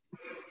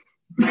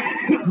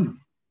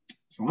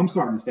 So I'm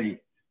starting to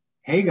say,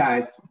 hey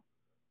guys,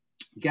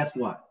 guess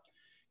what?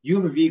 You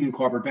have a vegan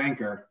corporate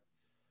banker,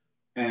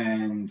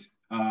 and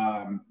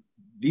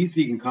these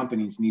vegan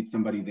companies need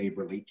somebody they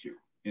relate to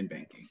in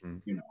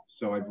banking. You know,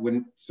 so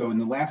in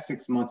the last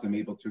 6 months, I'm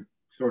able to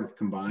sort of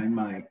combine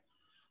my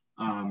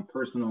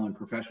personal and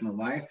professional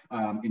life.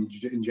 In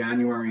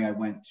January, I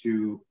went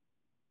to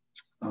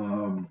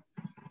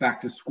back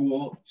to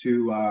school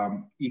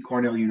to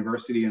Cornell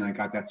University, and I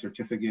got that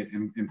certificate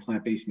in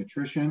plant-based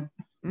nutrition.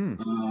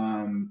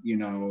 You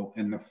know,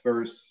 and the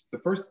first,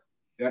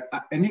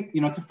 and it,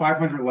 you know, it's a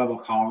 500 level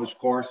college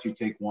course you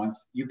take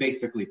once. You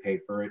basically pay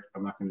for it.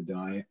 I'm not going to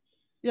deny it.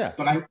 Yeah.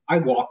 But I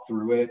walked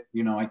through it.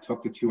 You know, I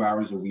took the 2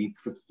 hours a week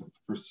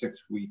for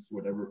 6 weeks,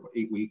 whatever,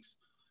 8 weeks.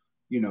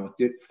 You know,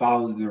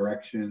 follow the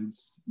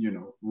directions. You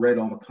know, read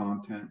all the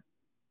content.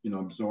 You know,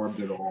 absorbed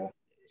it all.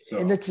 So.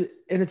 And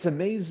it's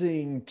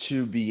amazing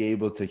to be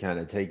able to kind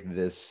of take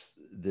this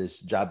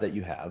job that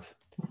you have,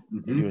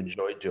 that you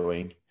enjoy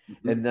doing,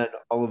 and then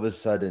all of a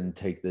sudden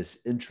take this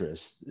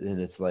interest,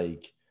 and it's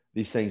like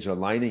these things are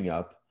lining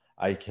up.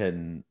 I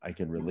can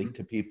relate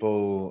to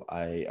people.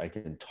 I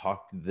can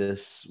talk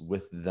this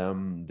with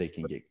them. They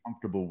can get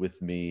comfortable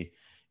with me,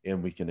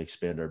 and we can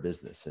expand our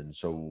business. And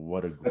so,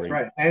 what a great. That's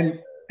right.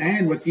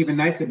 And what's even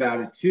nice about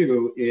it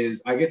too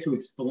is I get to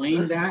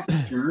explain that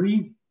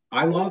journey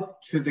I love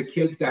to the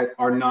kids that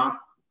are not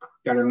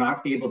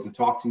able to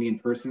talk to me in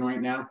person right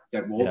now,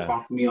 that will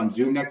talk to me on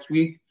Zoom next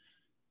week.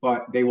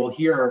 but they will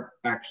hear,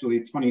 actually,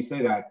 it's funny you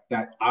say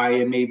that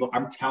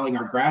I'm telling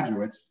our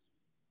graduates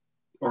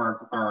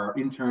or our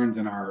interns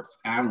and our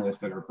analysts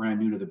that are brand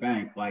new to the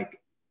bank, like,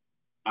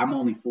 I'm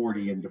only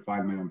 40 and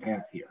define my own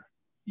path here,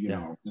 you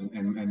know,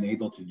 and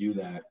able to do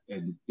that.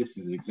 And this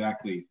is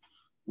exactly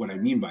what I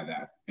mean by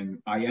that. And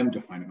I am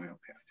defining my own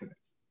path today.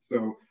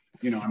 So,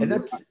 you know, and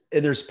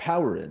there's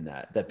power in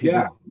that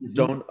people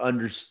don't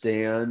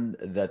understand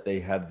that they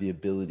have the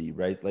ability,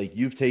 right? Like,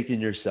 you've taken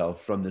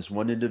yourself from this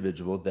one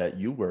individual that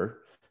you were,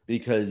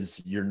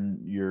 because you're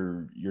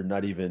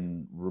not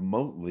even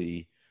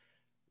remotely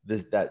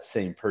that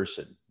same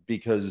person.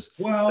 Because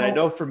I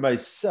know for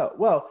myself,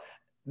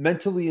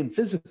 mentally and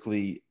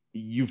physically,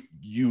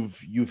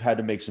 you've had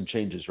to make some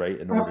changes,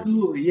 right?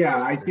 Absolutely.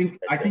 Yeah. I think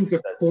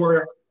the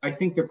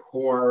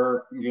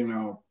core, you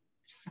know,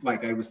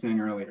 like I was saying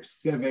earlier,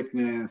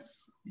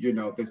 civicness, you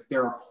know,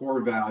 there are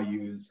core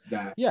values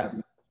that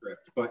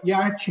script. But yeah,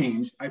 I've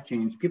changed.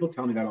 People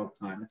tell me that all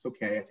the time. It's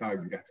okay. That's how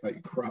you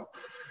grow.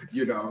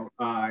 You know,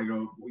 I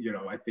don't, you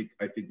know, I think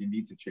you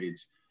need to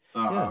change.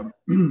 The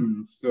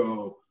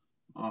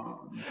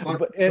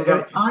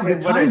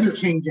times are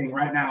changing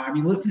right now. I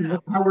mean,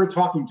 look how we're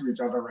talking to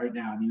each other right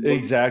now. I mean,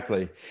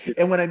 exactly.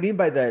 And what I mean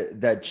by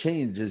that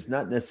change is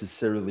not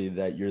necessarily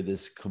that you're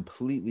this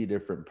completely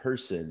different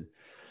person,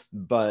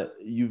 but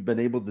you've been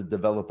able to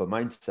develop a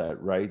mindset,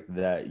 right?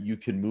 That you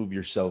can move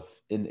yourself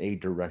in a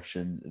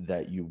direction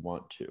that you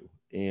want to,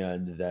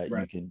 and that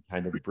you can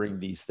kind of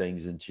bring these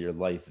things into your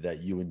life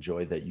that you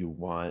enjoy, that you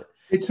want.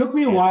 It took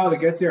me a while to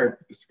get there,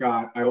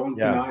 Scott. I won't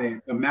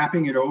deny it.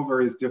 Mapping it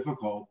over is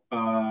difficult.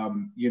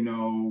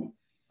 200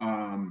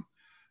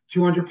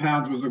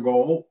 pounds was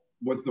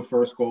the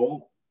first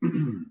goal.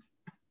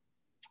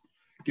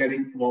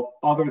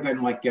 Other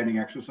than like getting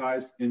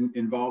exercise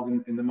involved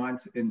in the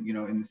mindset,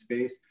 in the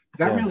space,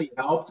 that really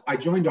helped. I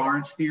joined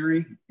Orange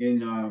Theory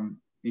in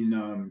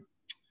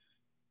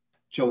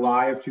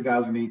July of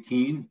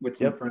 2018 with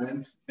some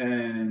friends,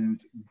 and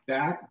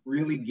that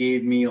really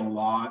gave me a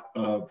lot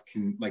of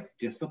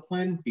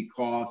discipline,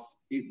 because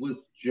it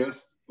was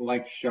just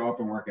like show up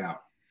and work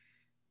out.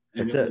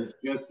 And it was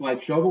just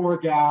like show up and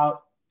work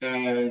out,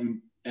 and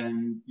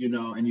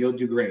you'll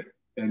do great.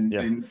 And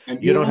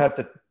you don't have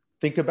to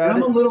think about it.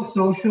 I'm a little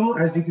social,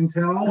 as you can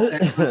tell,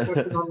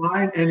 and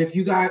online. And if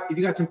you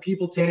got some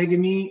people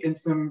tagging me in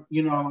some,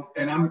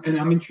 and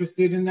I'm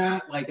interested in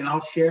that, and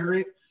I'll share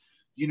it.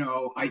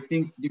 I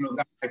think,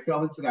 that I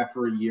fell into that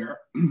for a year,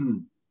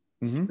 and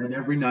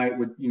every night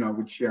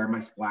would share my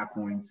splat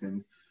points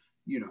and,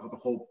 the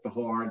whole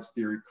Orange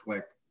Theory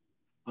click.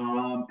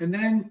 And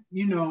then,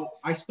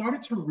 I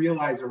started to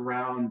realize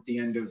around the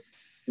end of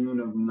June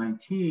of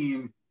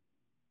 19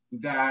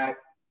 that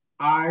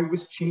I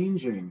was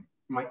changing.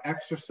 My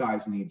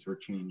exercise needs were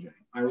changing.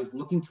 I was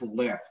looking to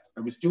lift.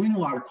 I was doing a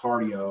lot of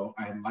cardio.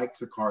 I had liked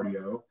the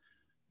cardio.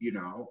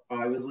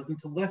 I was looking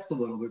to lift a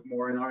little bit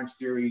more, and Orange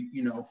Theory,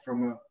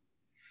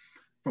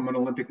 from an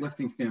Olympic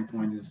lifting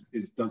standpoint,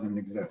 doesn't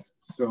exist.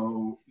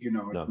 So,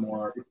 it's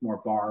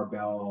more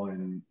barbell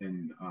and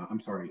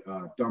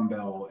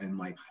dumbbell and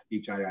like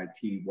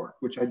HIIT work,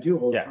 which I do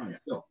all the time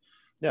still.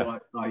 Yeah.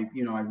 But I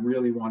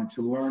really wanted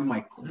to learn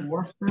my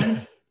core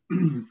strength.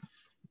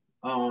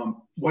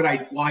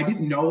 I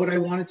didn't know what I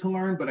wanted to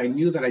learn, but I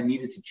knew that I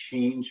needed to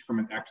change from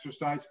an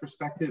exercise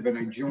perspective, and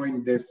I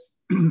joined this.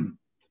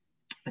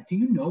 Do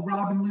you know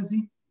Rob and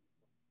Lizzie?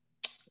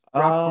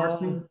 Rob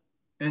Carson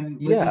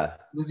and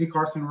Lizzie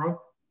Carson Rowe?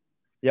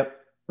 Yep.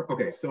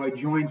 Okay, so I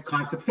joined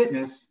Concept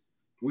Fitness,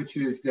 which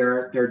is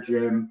their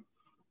gym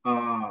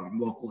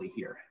locally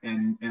here,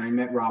 and I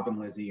met Rob and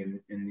Lizzie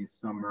in the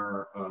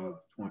summer of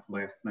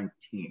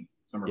 2019.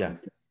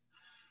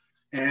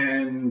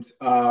 And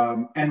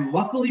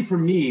luckily for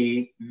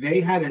me,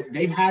 they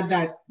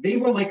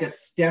were like a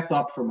step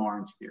up from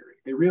Orange Theory.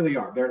 They really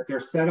are. They're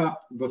set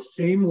up the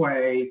same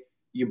way.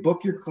 You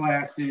book your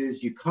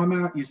classes, you come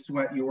out, you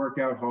sweat, you work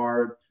out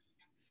hard.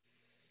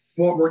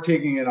 But we're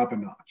taking it up a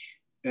notch,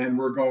 and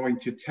we're going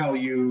to tell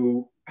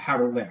you how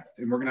to lift,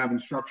 and we're going to have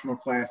instructional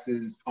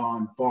classes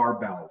on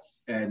barbells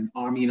and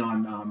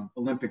on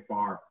Olympic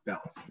bar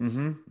bells,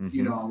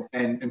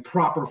 and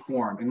proper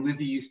form. And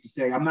Lizzie used to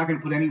say, I'm not going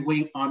to put any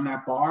weight on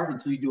that bar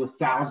until you do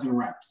 1,000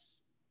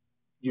 reps,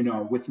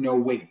 with no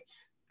weight,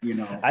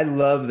 I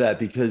love that,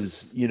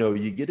 because,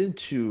 you get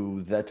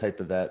into that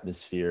type of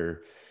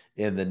atmosphere,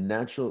 and the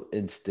natural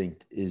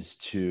instinct is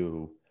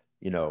to,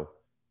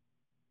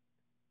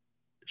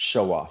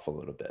 show off a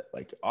little bit.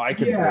 Like, I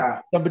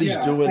can, somebody's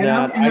doing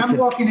that. I'm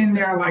walking in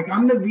there like,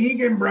 I'm the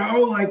vegan,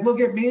 bro. Like, look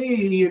at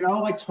me,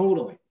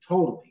 totally,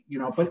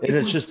 but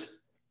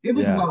it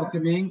was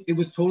welcoming. It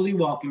was totally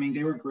welcoming.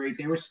 They were great.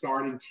 They were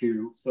starting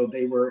to, so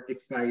they were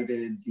excited.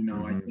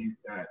 I think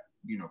that,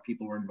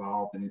 people were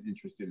involved and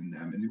interested in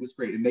them, and it was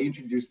great. And they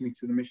introduced me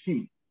to the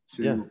machine,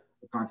 the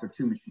Concept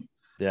 2 machine.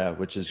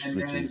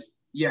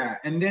 Yeah.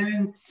 And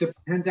then the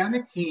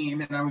pandemic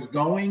came, and I was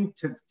going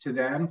to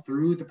them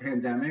through the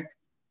pandemic.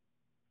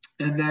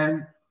 And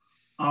then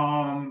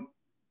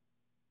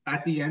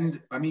at the end,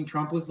 I mean,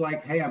 Trump was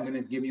like, "Hey, I'm going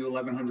to give you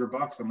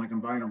 $1,100." I'm like,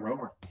 "I'm buying a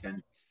rower."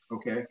 And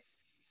okay,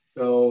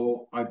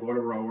 so I bought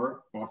a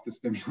rower off the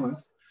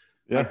stimulus.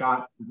 I Yeah.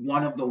 got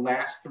one of the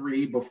last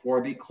three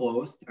before they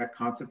closed at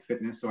Concept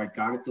Fitness. So I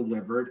got it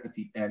delivered at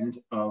the end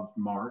of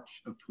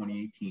March of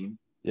 2018.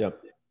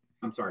 Yep.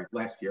 I'm sorry,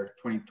 last year,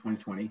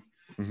 2020.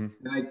 Mm-hmm.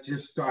 And I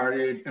just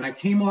started, and I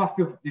came off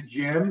the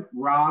gym.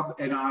 Rob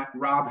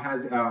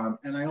has,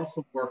 and I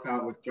also work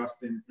out with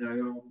Justin, I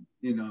know,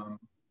 in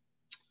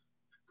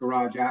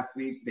Garage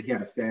Athlete. He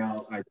had a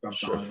sale. I jumped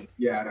Sure. on it.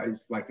 Yeah, I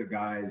just like the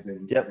guys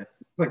and Yep.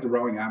 like the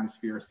rowing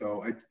atmosphere.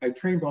 So I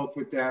train both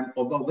with them.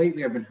 Although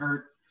lately I've been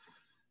hurt.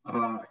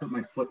 I hurt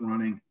my foot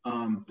running.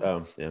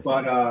 Yeah.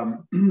 But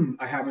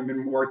I haven't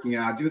been working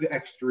out. I do the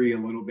X3 a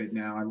little bit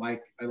now. I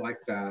like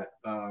that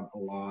a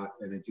lot,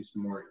 and I do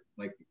some more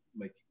like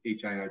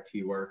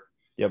HIIT work.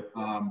 Yep.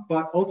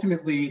 But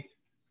ultimately,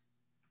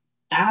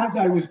 as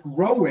I was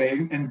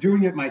growing and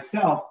doing it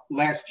myself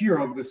last year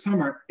over the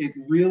summer, it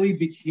really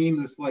became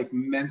this like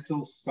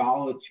mental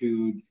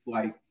solitude.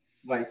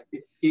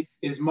 It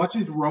as much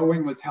as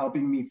rowing was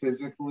helping me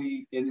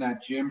physically in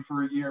that gym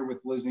for a year with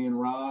Lizzie and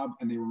Rob,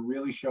 and they were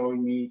really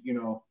showing me,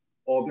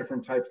 all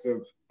different types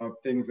of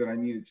things that I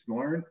needed to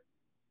learn.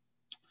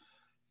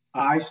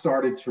 I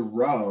started to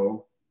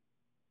row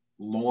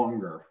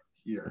longer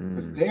here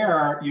because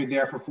you're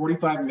there for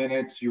 45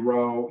 minutes, you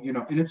row,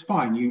 and it's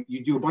fine.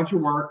 You do a bunch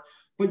of work,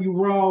 but you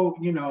row,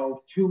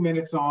 2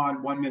 minutes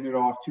on, 1 minute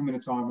off, 2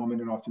 minutes on, 1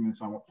 minute off, 2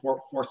 minutes on,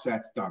 four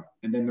sets done.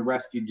 And then the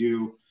rest you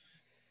do.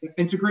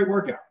 It's a great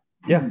workout.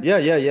 Yeah.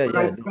 But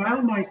I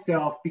found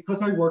myself,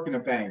 because I work in a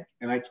bank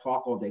and I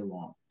talk all day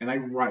long and I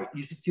write.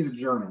 You should see the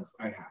journals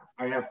I have.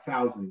 I have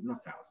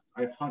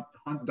I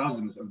have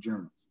dozens of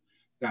journals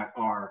that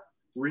are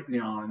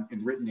written on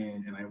and written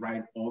in, and I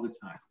write all the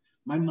time.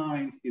 My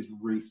mind is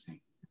racing,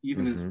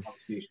 even in this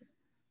conversation,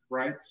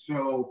 right?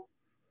 So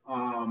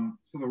the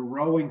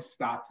rowing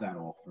stopped that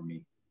all for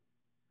me,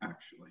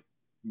 actually,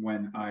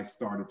 when I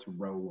started to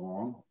row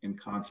long and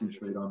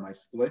concentrate on my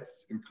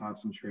splits and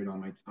concentrate on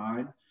my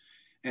time.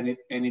 And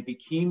it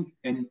became,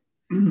 and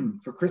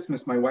for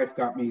Christmas, my wife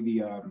got me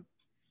the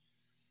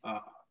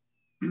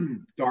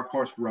Dark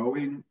Horse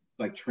Rowing,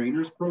 like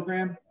trainers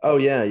program. Oh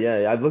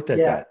yeah. I've looked at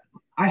that.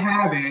 I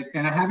have it,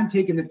 and I haven't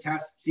taken the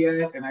tests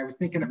yet. And I was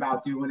thinking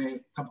about doing it.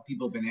 A couple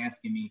people have been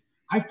asking me.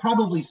 I've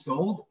probably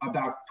sold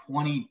about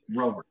 20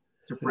 rowers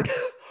to friends.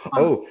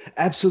 Oh,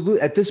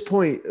 absolutely. At this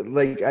point,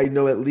 like I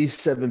know at least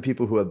 7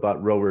 people who have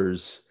bought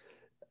rowers.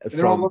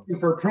 They're all looking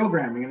for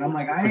programming, and I'm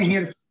like, I ain't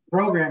here to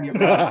program you. Go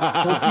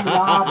see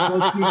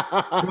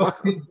Rob. Go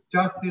see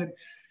Justin.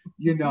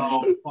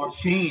 Or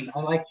Shane. I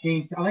like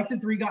Shane. I like the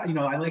 3 guys.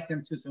 I like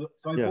them too. So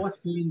I bought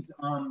Shane's.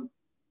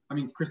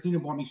 Christina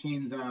bought me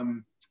Shane's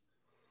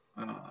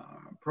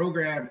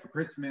program for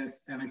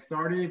Christmas, and I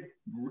started.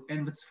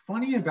 And what's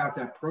funny about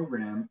that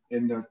program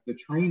and the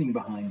training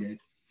behind it,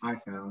 I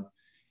found,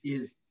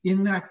 is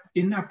in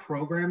that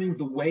programming,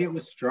 the way it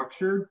was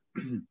structured,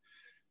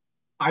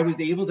 I was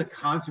able to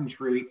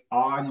concentrate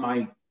on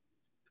my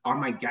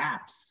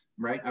gaps,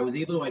 right? I was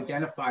able to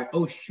identify,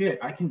 oh shit,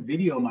 I can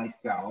video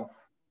myself.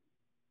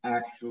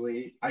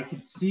 Actually, I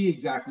can see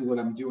exactly what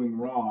I'm doing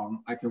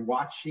wrong. I can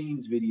watch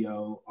Shane's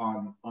video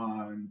on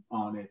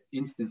it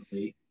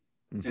instantly,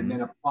 and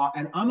then apply.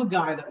 And I'm a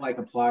guy that like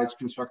applies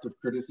constructive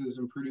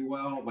criticism pretty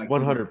well, like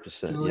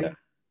 100%. Yeah.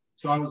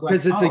 So I was like,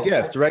 because it's a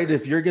gift, right?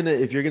 If you're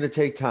gonna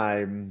take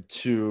time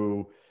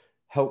to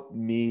help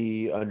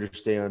me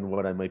understand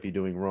what I might be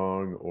doing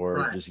wrong,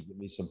 or just give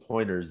me some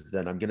pointers,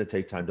 then I'm gonna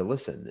take time to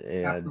listen.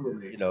 And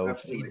absolutely.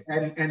 Absolutely.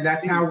 And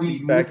that's how we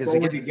move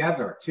forward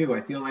together too.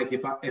 I feel like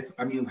if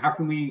how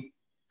can we,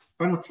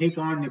 if I don't take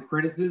on the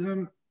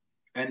criticism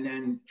and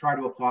then try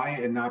to apply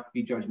it and not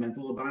be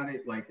judgmental about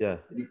it, like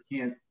we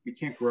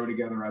can't grow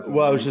together as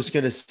well. I was just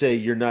gonna say,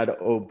 you're not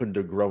open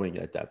to growing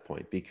at that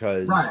point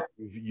because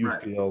you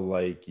feel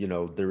like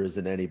there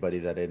isn't anybody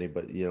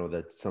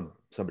that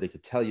somebody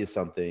could tell you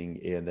something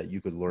and that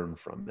you could learn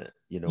from it.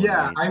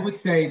 I would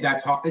say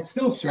that's hard. It's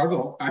still a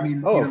struggle. I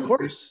mean, of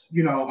course,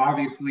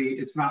 obviously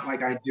it's not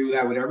like I do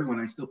that with everyone.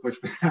 I still push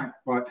back,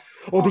 but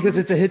because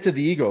it's a hit to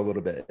the ego a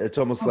little bit. It's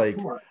almost like,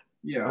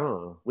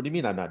 oh, what do you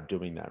mean I'm not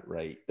doing that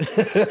right?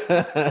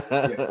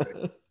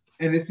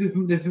 And this is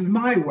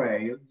my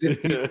way. This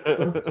is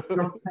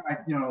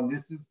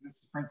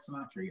Frank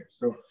Sinatra here.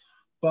 So,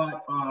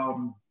 but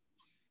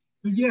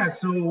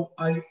so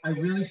I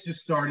really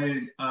just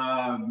started,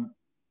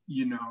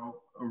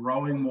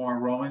 rowing more,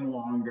 rowing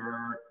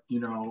longer,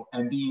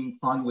 and being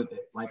fun with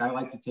it. Like I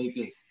like to take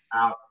it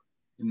out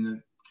in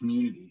the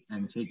community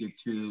and take it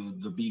to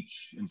the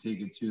beach and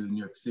take it to New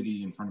York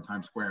City in front of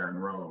Times Square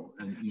and row.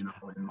 And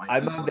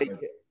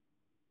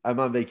I'm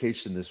on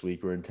vacation this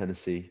week. We're in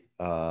Tennessee.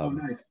 Oh,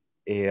 nice.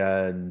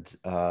 And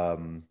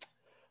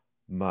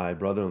my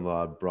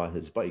brother-in-law brought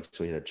his bike,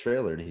 so he had a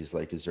trailer, and he's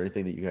like, is there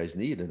anything that you guys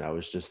need? And I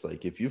was just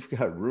like, if you've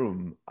got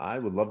room, I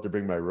would love to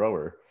bring my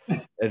rower.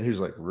 And he's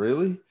like,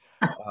 really?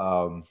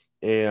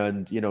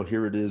 And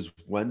here it is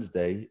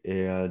Wednesday,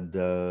 and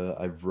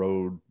I've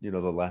rode the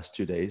last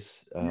 2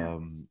 days. Yeah.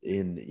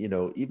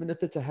 Even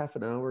if it's a half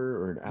an hour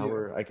or an Yeah.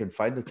 hour, I can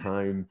find the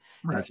time,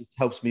 and it Right. just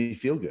helps me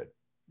feel good.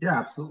 Yeah,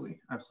 absolutely.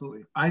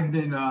 Absolutely. I've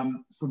been,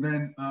 so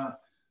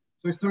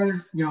I started,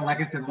 like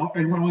I said,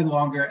 and running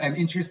longer and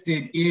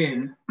interested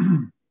in,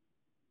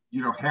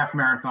 half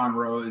marathon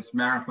rows,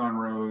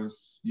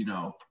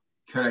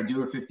 could I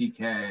do a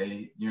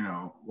 50K?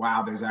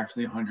 Wow, there's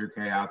actually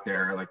 100K out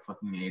there, like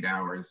fucking 8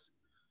 hours.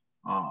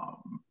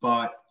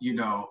 But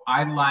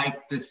I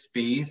like the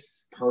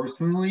space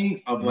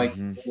personally of like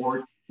Hmm.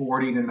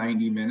 40 to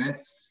 90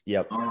 minutes.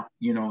 Yep.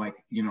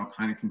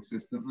 Kind of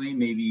consistently,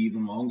 maybe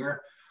even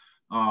longer.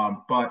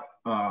 But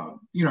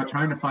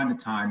trying to find the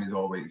time is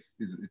always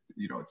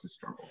it's a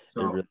struggle. It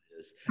So really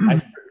is.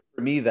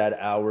 For me, that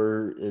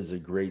hour is a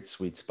great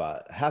sweet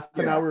spot. Half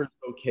an yeah, hour is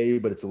okay,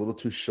 but it's a little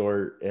too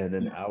short. And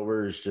an yeah,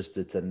 hour is just,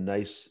 it's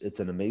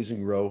an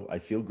amazing row. I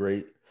feel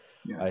great.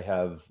 yeah. I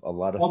have a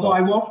lot of Although thought.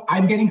 I won't,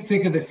 I'm getting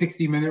sick of the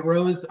 60-minute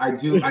rows. I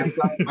do.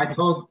 I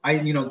told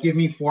give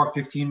me 4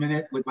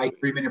 15-minute with like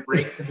 3-minute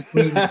breaks in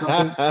between or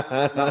something.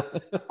 You know,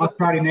 I'll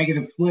try to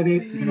negative split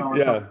it, or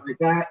Yeah, something like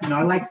that.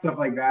 I like stuff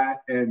like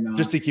that, and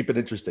just to keep it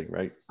interesting,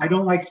 right? I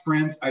don't like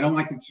sprints. I don't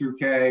like the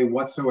 2K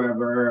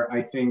whatsoever.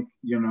 I think,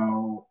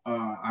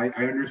 I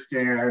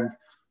understand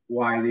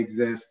why it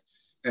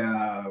exists,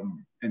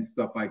 and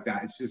stuff like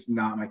that. It's just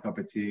not my cup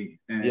of tea.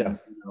 Yeah. And,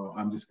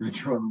 I'm just going to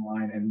draw the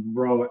line and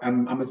row.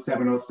 I'm a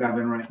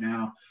 707 right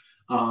now,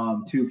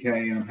 2K,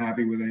 and I'm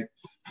happy with it.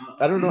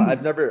 I don't know.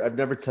 I've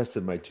never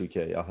tested my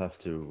 2K. I'll have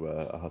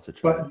to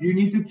try it. But you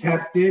need to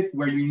test it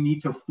where you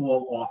need to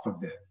fall off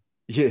of it.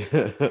 Yeah.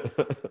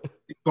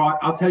 But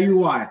I'll tell you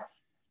why.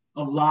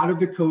 A lot of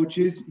the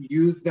coaches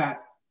use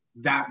that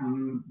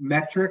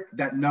metric,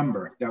 that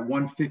number, that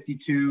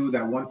 152,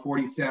 that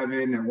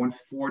 147, that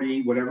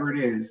 140, whatever it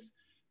is,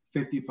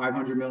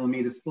 500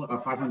 millimeter split, a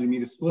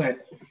 500-meter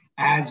split,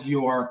 as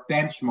your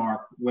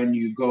benchmark when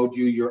you go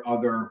do your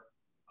other,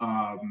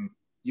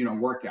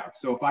 workout.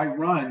 So if I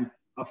run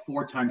a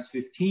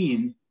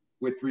 4x15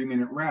 with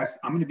 3-minute rest,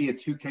 I'm going to be at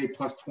 2K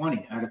plus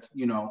 20 at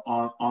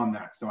on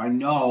that. So I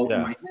know in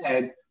Yeah. my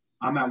head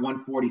I'm at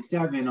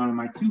 147 on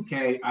my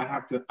 2K. I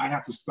have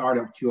to start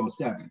at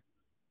 207,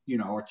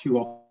 or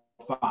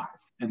 205,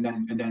 and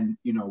then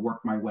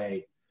work my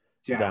way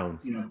down.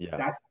 Down.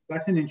 Yeah.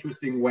 That's an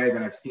interesting way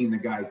that I've seen the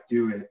guys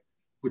do it,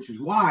 which is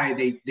why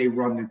they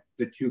run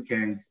the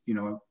 2Ks,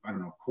 I don't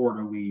know,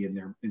 quarterly in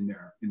their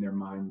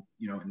mind,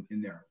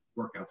 in their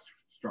workout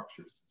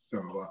structures.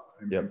 So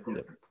Yep.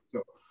 Yep.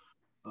 so,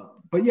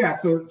 but yeah,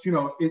 so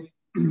it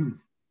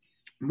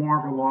more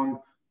of a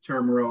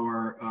long-term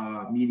rower,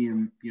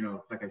 medium,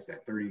 like I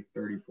said, 30,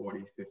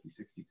 40, 50,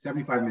 60,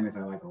 75 minutes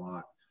I like a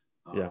lot.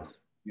 Yeah.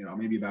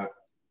 Maybe about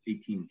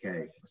 18K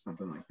or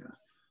something like that.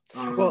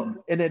 Well,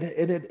 and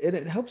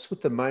it helps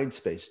with the mind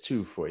space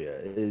too for you.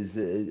 Is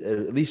it,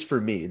 at least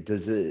for me,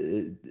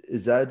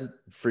 is that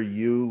for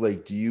you?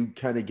 Like, do you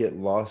kind of get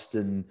lost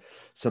in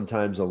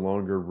sometimes a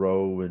longer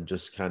row and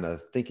just kind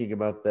of thinking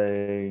about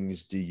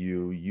things? Do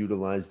you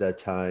utilize that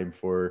time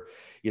for,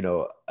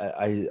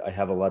 I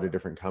have a lot of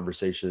different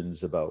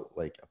conversations about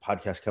like a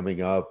podcast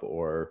coming up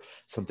or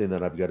something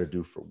that I've got to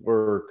do for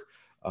work,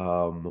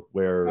 I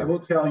where will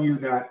tell you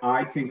that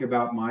I think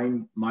about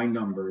my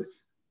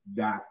numbers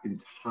that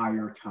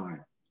entire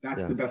time.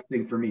 That's yeah, the best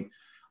thing for me.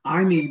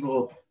 I'm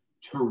able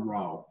to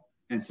row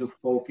and to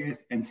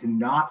focus and to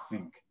not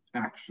think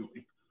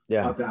actually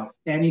yeah, about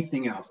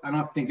anything else. I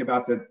don't think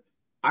about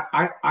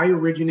I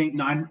originate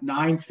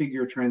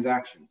nine-figure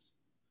transactions,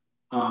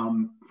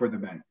 for the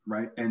bank,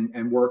 right?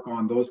 And work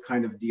on those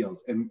kind of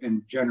deals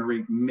and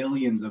generate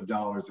millions of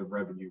dollars of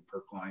revenue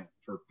per client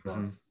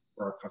hmm,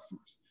 for our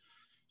customers.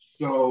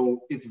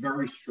 So it's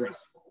very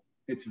stressful.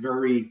 I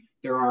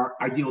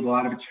deal with a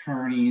lot of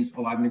attorneys,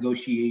 a lot of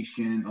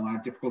negotiation, a lot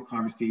of difficult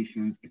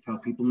conversations. I tell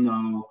people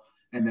no,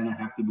 and then I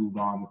have to move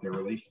on with their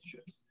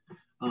relationships.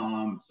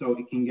 So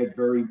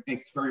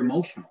it's very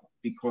emotional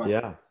because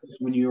yeah,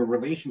 when you're a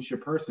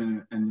relationship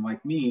person and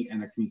like me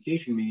and a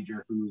communication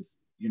major who's,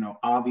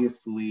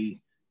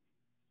 obviously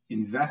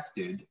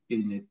invested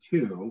in it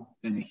too,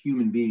 and a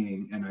human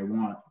being, and I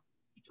want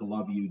to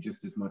love you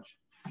just as much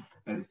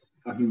as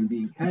a human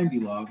being can be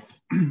loved.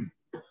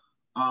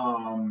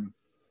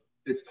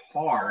 It's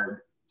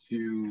hard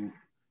to,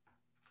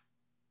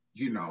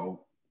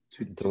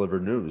 to deliver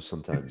news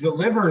sometimes.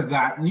 deliver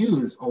that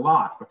news a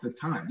lot of the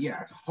time.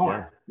 Yeah, it's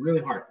hard, Yeah.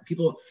 really hard.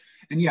 People,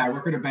 and yeah, I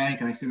work at a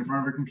bank and I sit in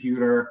front of a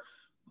computer,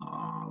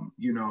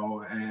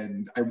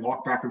 and I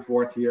walk back and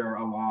forth here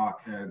a lot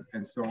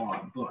and so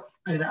on. But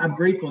and I'm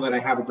grateful that I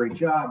have a great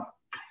job,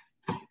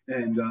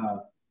 and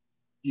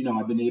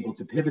I've been able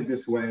to pivot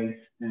this way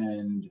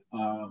and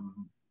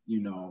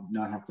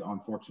not have to,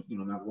 unfortunately,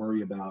 not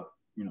worry about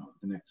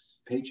the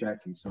next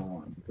paycheck and so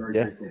on. I'm very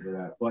Yeah. grateful for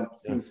that. But at the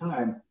Yeah. same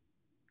time,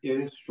 it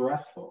is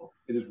stressful.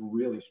 It is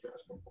really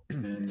stressful.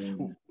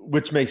 And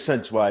Which makes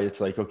sense why it's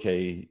like,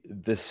 okay,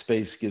 this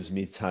space gives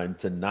me time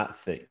to not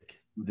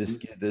think.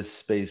 this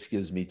space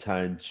gives me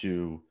time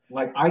to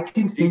like I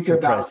can think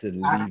about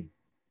and leave.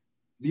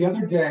 The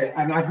other day,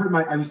 and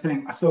I was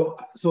saying, so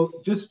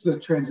just the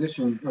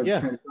transgression.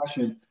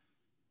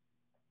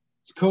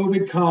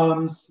 COVID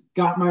comes,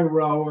 got my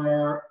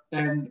rower,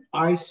 and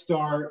I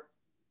start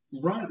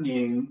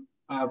running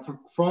for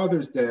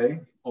Father's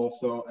Day.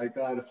 Also, I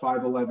got a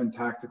 511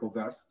 tactical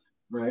vest,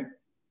 right?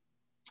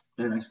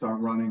 And I start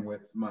running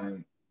with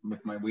my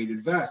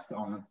weighted vest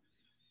on.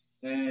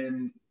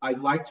 And I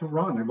like to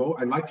run.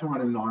 I like to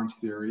run in Orange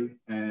Theory,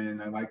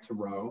 and I like to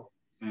row.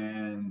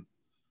 And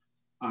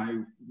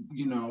a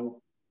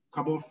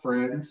couple of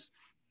friends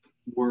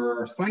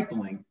were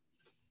cycling,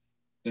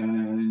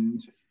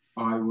 and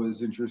I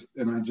was interested,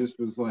 and I just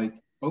was like,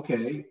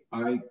 okay,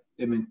 I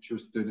am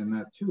interested in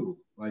that too.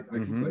 Like I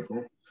can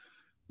cycle.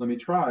 Let me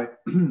try.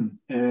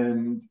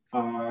 And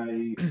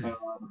I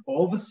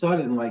all of a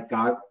sudden like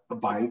got a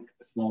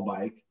small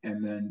bike,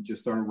 and then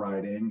just started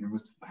riding and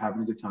was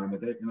having a good time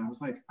with it. And I was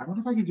like, I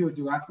wonder if I could do a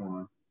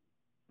duathlon.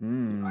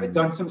 I'd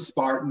done some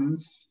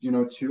Spartans,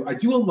 too. I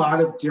do a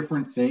lot of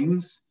different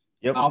things.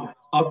 Yep.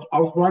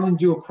 I'll run and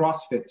do a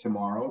CrossFit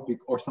tomorrow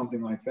or something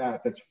like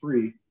that. That's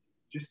free,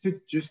 just to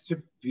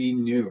be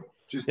new,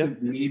 to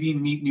maybe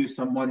meet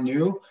someone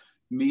new,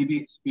 maybe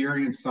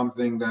experience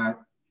something that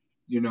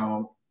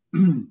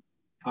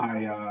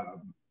I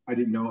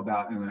didn't know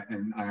about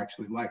and I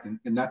actually liked,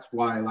 and that's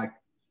why I like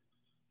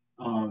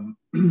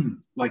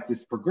like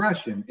this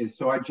progression is.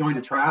 So I joined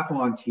a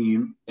triathlon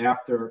team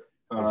after.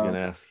 I was going to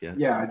ask, yeah.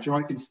 Yeah, I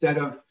joined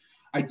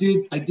I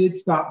did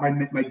stop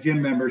my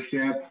gym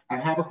membership. I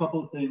have a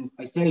couple of things.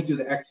 I say I do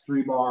the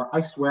X3 bar.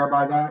 I swear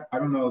by that. I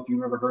don't know if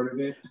you've ever heard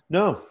of it.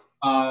 No.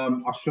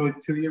 I'll show it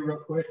to you real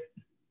quick.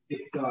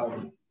 It's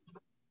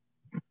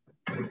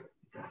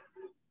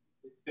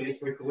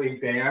basically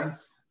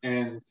bands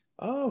and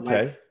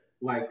okay.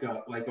 Like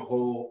a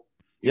whole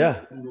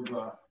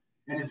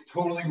and it's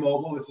totally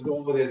mobile. This is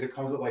all it is. It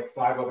comes with like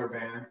 5 other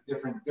bands,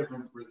 different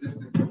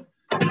resistance.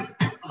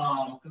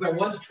 Because I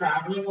was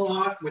traveling a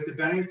lot with the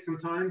bank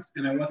sometimes,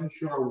 and I wasn't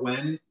sure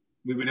when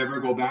we would ever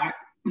go back.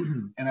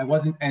 And at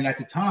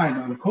the time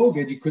on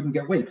COVID, you couldn't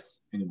get weights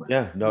anywhere.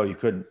 Yeah, no, you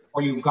couldn't.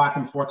 Or you got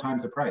them 4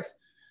 times the price.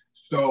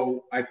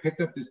 So I picked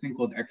up this thing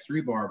called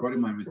X3 bar. A buddy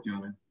of mine was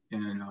doing,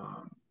 and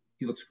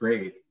he looks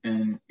great.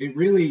 And it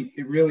really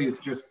is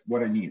just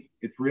what I need.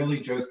 It's really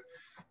just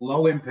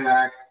low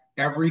impact.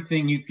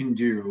 Everything you can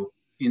do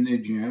in the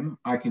gym,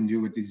 I can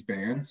do with these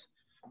bands.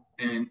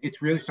 And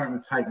it's really starting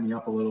to tighten me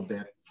up a little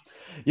bit.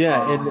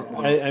 Yeah, and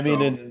I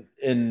mean,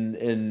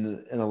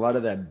 in a lot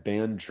of that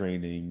band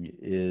training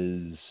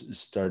is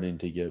starting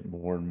to get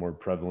more and more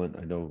prevalent.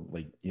 I know,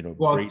 like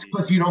well, it's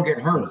because you don't get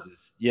hurt.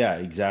 Yeah,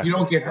 exactly. You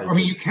don't get hurt. I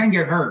mean, you can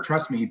get hurt,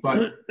 trust me,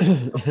 but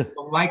the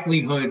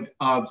likelihood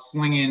of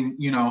slinging,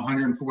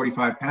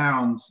 145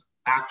 pounds,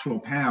 actual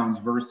pounds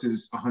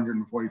versus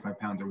 145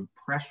 pounds of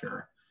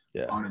pressure.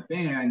 On a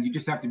band, you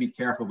just have to be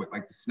careful with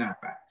like the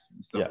snapbacks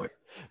and stuff like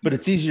that. But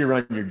it's easier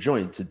on your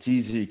joints. It's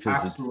easy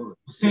because it's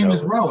same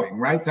as rowing,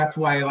 right? That's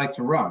why I like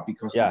to row,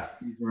 because it's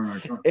easier on our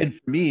joints. And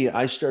for me,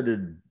 I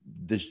started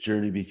this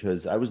journey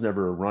because I was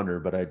never a runner,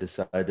 but I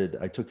decided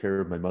I took care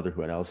of my mother who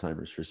had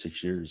Alzheimer's for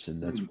 6 years,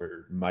 and that's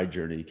where my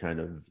journey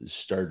kind of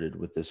started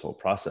with this whole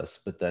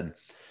process. But then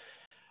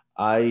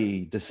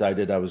I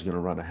decided I was going to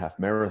run a half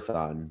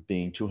marathon,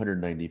 being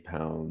 290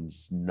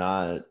 pounds,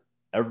 not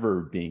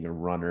ever being a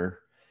runner.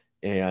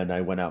 And I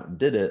went out and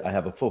did it. I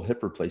have a full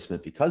hip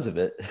replacement because of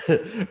it,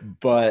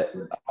 but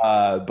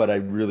I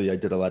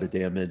did a lot of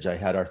damage. I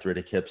had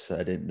arthritic hips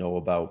I didn't know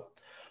about.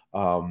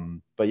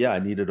 But yeah, I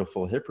needed a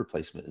full hip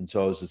replacement. And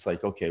so I was just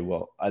like, okay,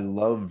 well, I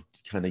loved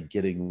kind of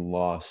getting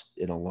lost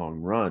in a long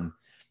run.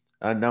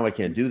 And now I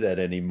can't do that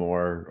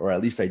anymore, or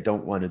at least I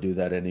don't want to do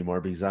that anymore,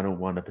 because I don't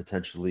want to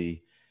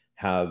potentially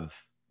have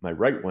my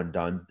right one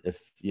done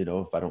if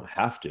I don't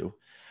have to.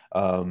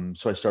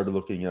 So I started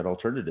looking at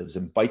alternatives,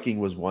 and biking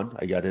was one.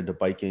 I got into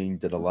biking,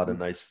 did a lot of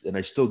and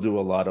I still do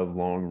a lot of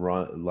long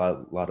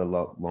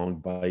long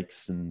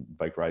bikes and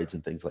bike rides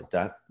and things like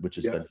that, which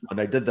has been fun.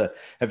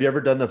 Have you ever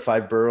done the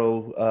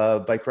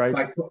 5-borough bike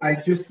ride?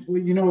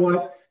 You know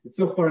what? It's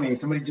so funny.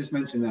 Somebody just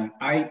mentioned that.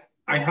 I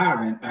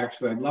haven't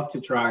actually. I'd love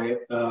to try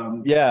it.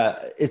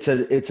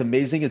 It's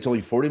amazing. It's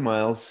only 40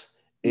 miles.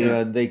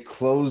 And they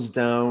close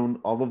down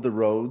all of the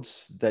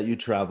roads that you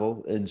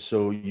travel. And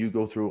so you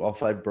go through all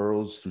 5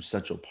 boroughs through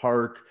Central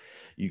Park.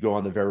 You go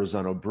on the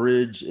Verrazano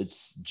Bridge.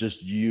 It's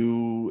just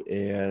you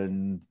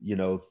and,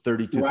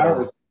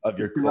 32,000 of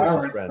your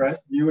closest friends. Right?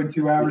 You and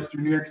 2 hours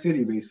through New York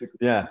City, basically.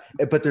 Yeah.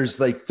 But there's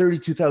like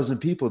 32,000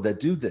 people that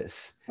do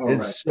this.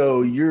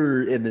 So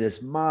you're in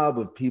this mob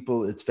of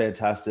people. It's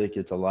fantastic.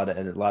 It's a lot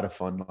of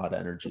fun, a lot of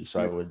energy. So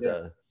I would,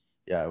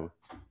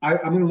 I'm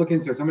going to look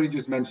into it. Somebody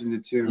just mentioned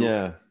it too.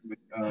 Yeah.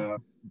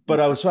 But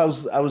I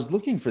was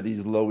looking for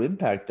these low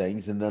impact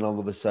things, and then all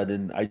of a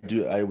sudden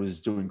I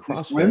was doing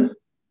CrossFit. Swim?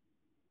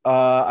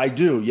 I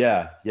do.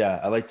 Yeah.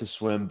 I like to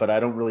swim, but I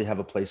don't really have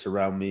a place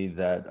around me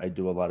that I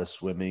do a lot of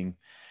swimming.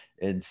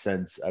 And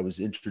since I was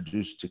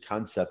introduced to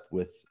concept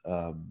with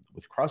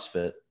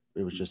CrossFit,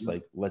 It was just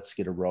like, let's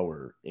get a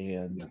rower.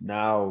 And Yeah.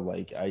 now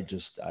like, I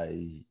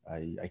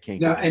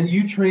can't Now, get and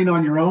you train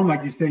on your own,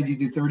 like you said, you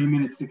did 30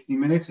 minutes, 60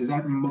 minutes. Is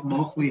that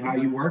mostly how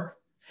you work?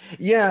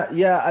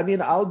 Yeah. I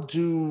mean, I'll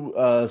do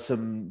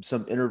some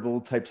interval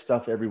type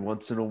stuff every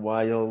once in a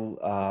while.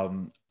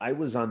 I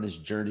was on this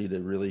journey to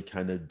really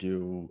kind of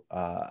do.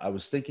 I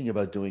was thinking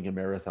about doing a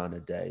marathon a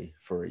day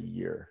for a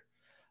year,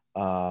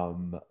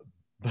 um,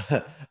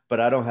 but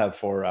I don't have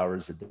 4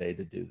 hours a day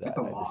to do That's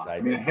that. a I lot. I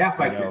mean, a decided, half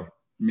you I could know,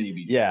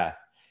 maybe do. yeah,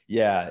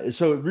 yeah.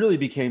 So it really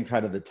became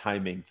kind of the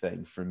timing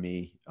thing for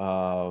me.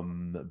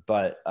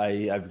 But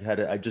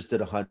I just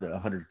did a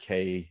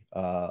 100K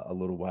a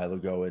little while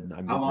ago, and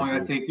I'm How going to long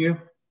did that do. take you?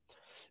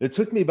 It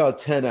took me about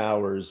 10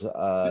 hours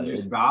Did you in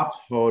stop?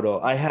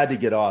 total. I had to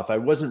get off. I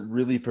wasn't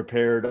really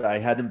prepared. I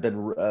hadn't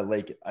been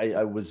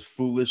I was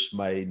foolish.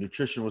 My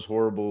nutrition was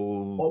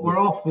horrible Well, the we're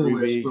all 3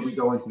 weeks. foolish when we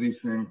go into these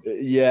things.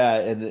 Yeah,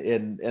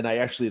 and I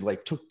actually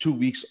like took 2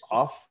 weeks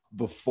off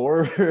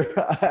before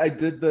I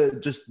did the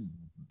just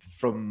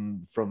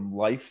from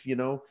life,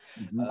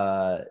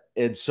 Mhm.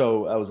 and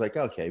so I was like,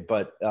 okay,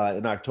 but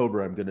in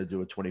October I'm going to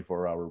do a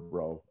 24-hour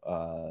row.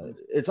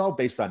 It's all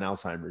based on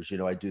Alzheimer's.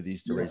 I do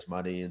these to Yeah. raise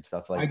money and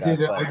stuff I like did.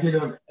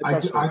 that, but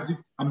it's also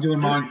I'm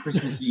doing mine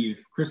Christmas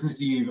Eve. Christmas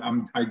Eve.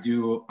 I'm gonna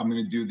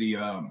do the.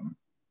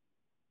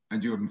 I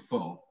do it in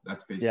full.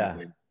 That's yeah.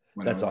 basically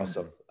what I That's want to do.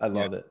 awesome. I Yeah.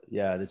 love it.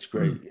 Yeah, that's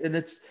great. And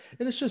it's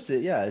just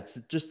yeah, it's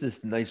just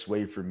this nice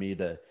way for me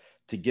to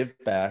give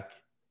back,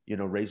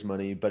 raise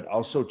money, but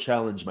also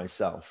challenge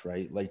myself,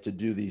 right? Like to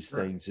do these Sure.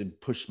 things and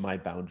push my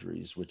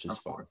boundaries, which is Of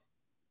fun. course.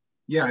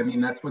 Yeah. I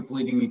mean, that's what's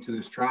leading me to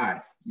this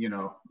try. In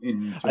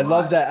I July.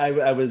 love that.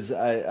 I was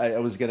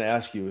going to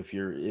ask you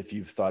if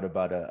you've thought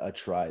about a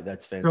try.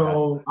 That's fantastic.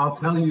 So I'll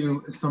tell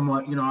you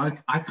somewhat.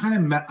 I kind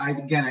of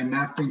I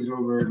map things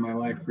over in my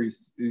life pretty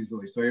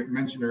easily. So I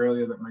mentioned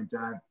earlier that my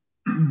dad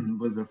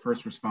was a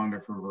first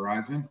responder for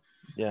Verizon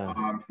Yeah.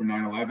 for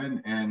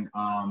 9/11, and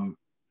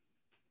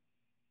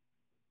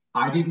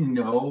I didn't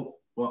know.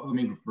 Well, let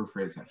me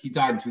rephrase that. He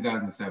died in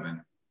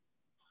 2007.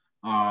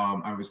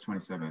 I was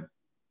 27.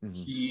 Hmm.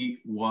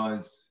 He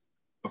was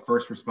a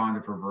first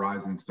responder for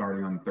Verizon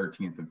starting on the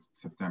 13th of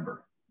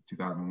September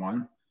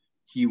 2001.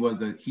 He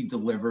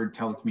delivered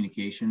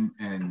telecommunication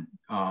and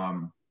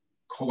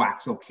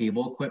coaxial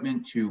cable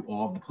equipment to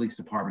all of the police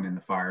department and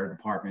the fire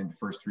department the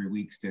first 3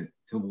 weeks to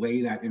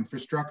lay that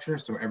infrastructure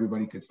so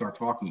everybody could start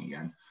talking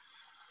again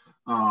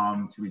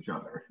to each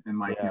other. And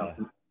Yeah.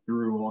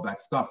 through all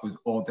that stuff was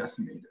all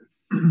decimated.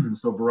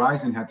 So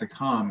Verizon had to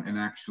come and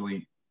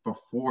actually,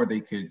 before they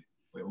could,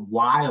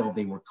 while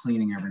they were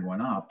cleaning everyone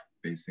up,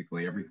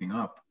 basically everything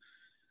up,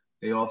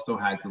 they also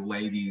had to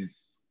lay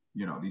these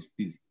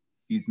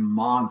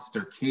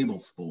monster cable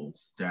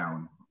spools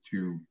down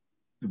to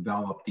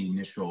develop the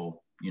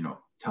initial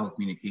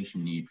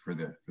telecommunication need for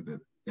the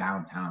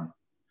downtown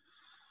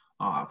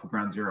for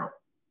Ground Zero.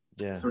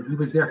 Yeah. So he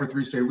was there for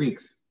 3 straight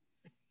weeks,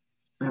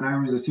 and I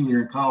was a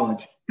senior in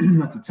college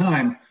at the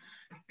time,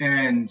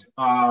 and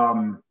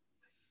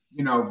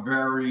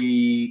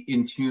very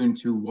in tune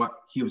to what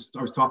he was.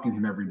 I was talking to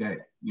him every day.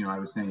 I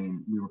was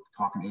saying, we were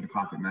talking 8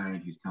 o'clock at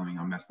night. He's telling me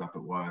how messed up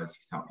it was.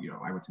 He's telling,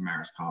 I went to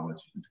Marist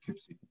College in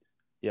Poughkeepsie.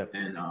 Yep.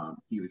 And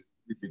he'd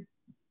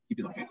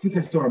be like, I think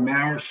I saw a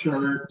Marist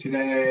shirt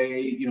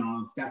today.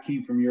 If that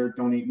came from your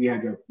donate,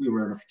 we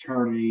were in a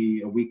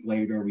fraternity. A week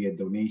later, we had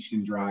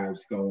donation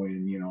drives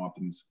going, up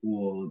in the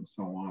school and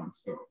so on.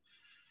 So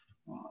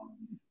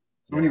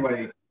Yeah.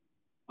 anyway,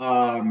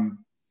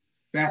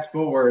 fast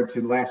forward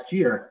to last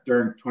year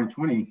during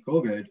 2020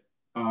 COVID,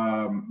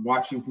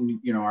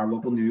 watching our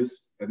local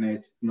news, and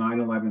it's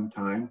 9/11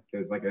 time.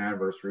 There's like an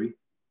anniversary,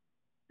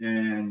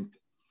 and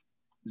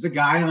there's a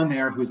guy on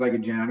there who's like a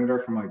janitor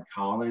from like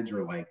college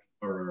or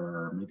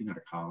maybe not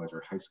a college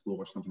or high school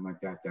or something like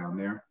that down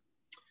there.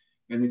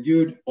 And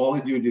all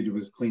the dude did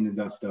was clean the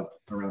dust up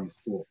around the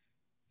school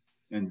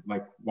and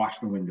like wash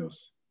the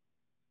windows.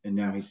 And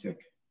now he's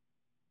sick.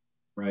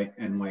 Right.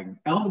 And like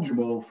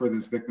eligible for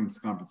this victim's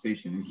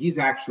compensation. And he's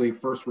actually a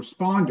first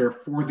responder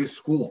for this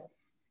school.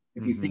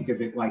 If you think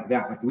of it like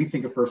that, like we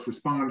think of first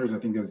responders, I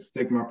think there's a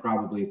stigma.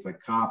 Probably it's like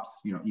cops,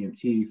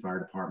 EMT, fire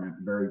department,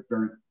 very,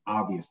 very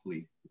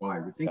obviously why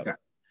we think that.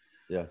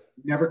 Yeah.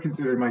 Never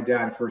considered my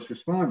dad a first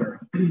responder,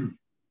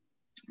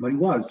 but he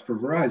was for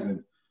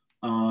Verizon.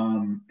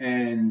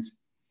 And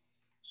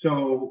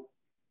so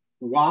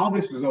while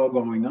this was all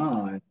going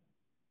on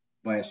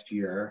last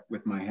year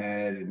with my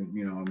head and,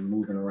 I'm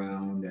moving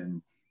around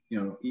and,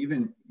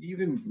 even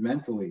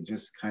mentally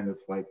just kind of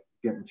like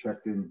getting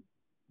checked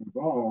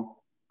involved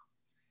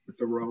with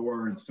the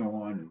rower and so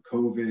on, and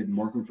COVID and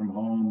working from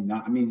home.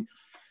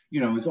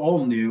 It's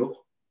all new,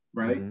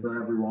 right? For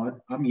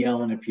everyone. I'm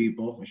yelling at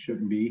people. I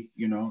shouldn't be,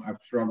 I'm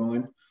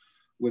struggling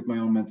with my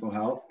own mental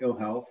health, ill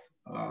health.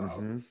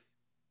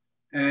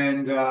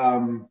 And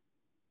the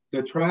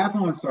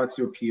triathlon starts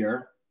to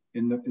appear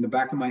in the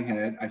back of my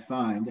head. I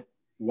find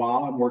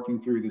while I'm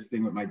working through this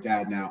thing with my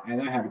dad now,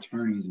 and I have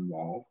attorneys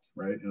involved,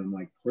 right? And I'm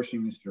like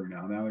pushing this through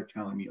now. Now they're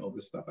telling me all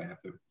this stuff I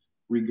have to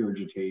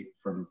regurgitate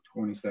from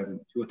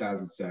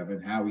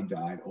 2007, how he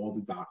died, all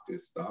the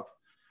doctors stuff,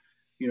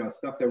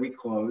 stuff that we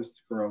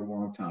closed for a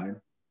long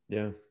time.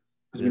 Yeah.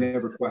 Because we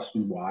never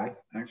questioned why,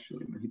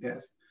 actually, when he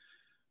passed.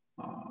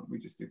 We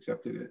just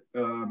accepted it.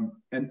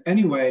 And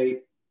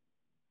anyway,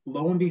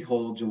 lo and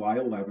behold, July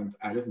 11th,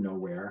 out of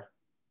nowhere,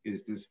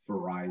 is this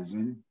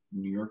Verizon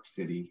New York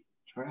City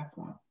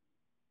triathlon.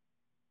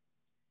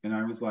 And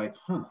I was like,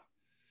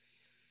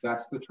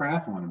 that's the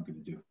triathlon I'm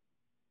going to do.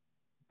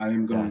 I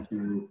am going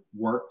to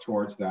work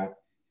towards that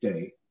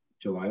day,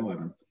 July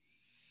 11th.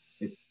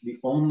 It's the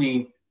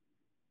only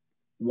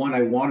one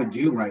I want to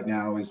do right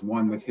now is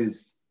one with a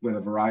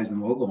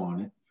Verizon logo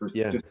on it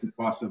just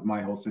because of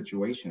my whole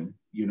situation,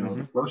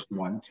 the first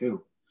one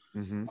too,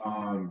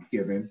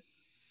 given.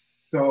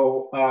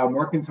 So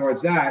working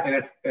towards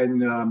that,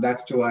 and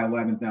that's July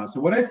 11th now. So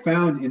what I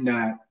found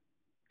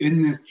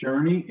in this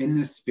journey, in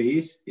this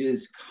space,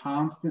 is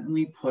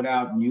constantly put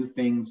out new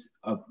things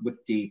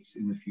with dates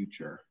in the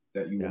future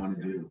that you want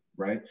to do,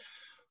 right?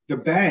 The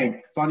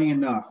bank, funny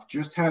enough,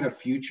 just had a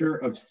Future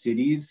of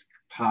Cities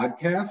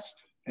podcast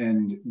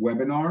and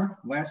webinar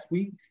last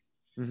week,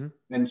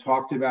 and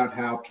talked about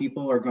how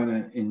people are going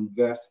to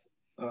invest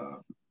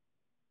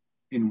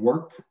in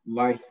work,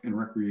 life, and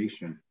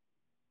recreation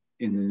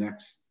in the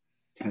next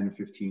 10,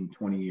 15,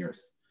 20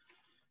 years.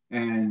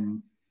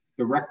 And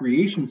the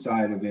recreation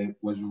side of it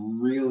was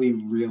really,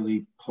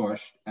 really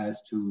pushed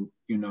as to,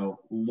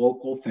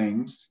 local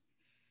things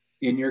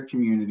in your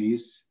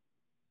communities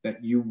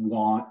that you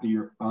want, that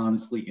you're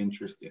honestly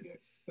interested in,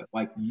 that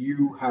like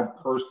you have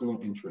personal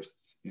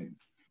interests in.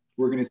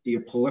 We're going to see a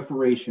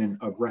proliferation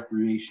of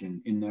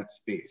recreation in that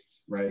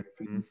space, right,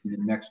 for the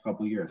next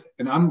couple of years.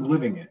 And I'm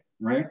living it,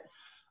 right?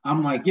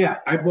 I'm like,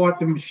 I bought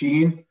the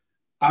machine.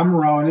 I'm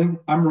running,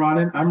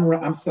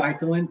 I'm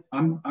cycling,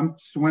 I'm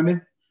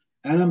swimming,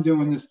 and I'm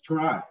doing this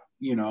try,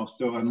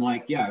 So I'm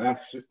like, that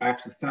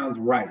actually sounds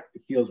right.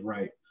 It feels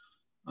right.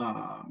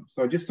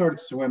 So I just started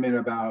swimming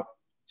about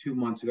 2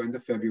 months ago into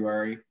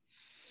February.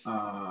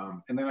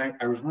 And then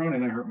I was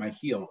running, I hurt my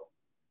heel.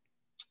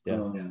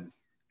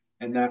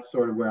 And that's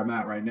sort of where I'm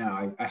at right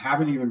now. I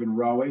haven't even been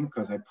rowing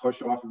because I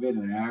push off of it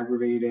and I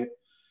aggravate it,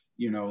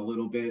 a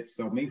little bit.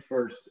 So May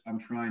 1st, I'm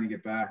trying to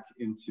get back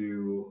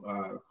into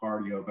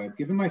cardio, but I've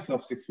given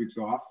myself 6 weeks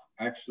off,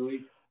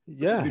 actually.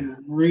 Which has been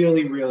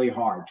really, really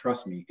hard.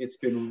 Trust me, it's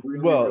been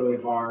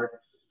really hard.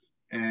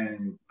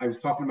 And I was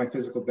talking to my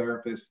physical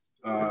therapist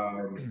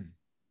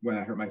when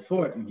I hurt my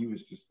foot, and he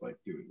was just like,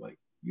 dude, like,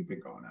 you've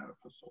been going at it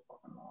for so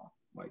fucking long.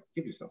 Like,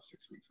 give yourself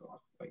 6 weeks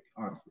off. Like,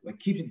 honestly, like,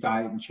 keep your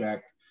diet in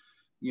check,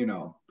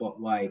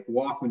 but like,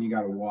 walk when you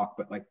got to walk.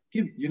 But like,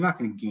 you're not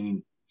going to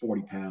gain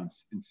 40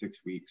 pounds in 6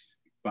 weeks,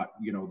 but,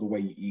 the way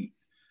you eat,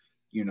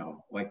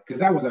 like, because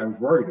that was what I was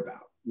worried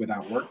about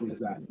without work was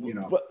that,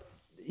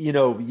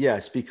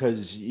 yes,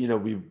 because,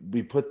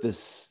 we put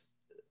this,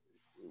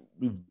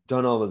 we've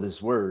done all of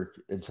this work,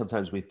 and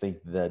sometimes we think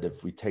that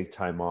if we take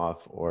time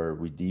off or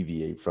we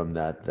deviate from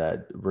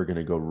that we're going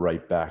to go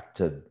right back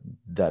to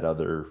that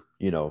other,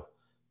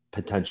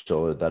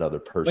 potential or that other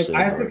person.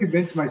 Like I have to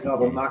convince myself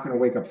I'm not going to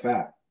wake up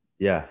fat.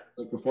 Yeah.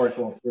 Like before I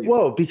fall asleep.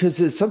 Well,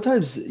 because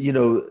sometimes,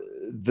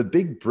 the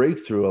big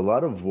breakthrough, a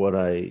lot of what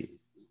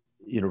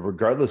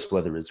regardless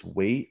whether it's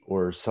weight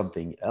or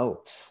something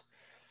else,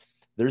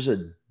 there's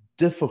a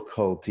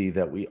difficulty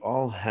that we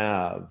all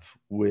have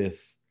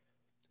with,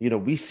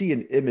 we see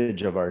an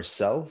image of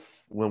ourselves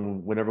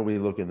whenever we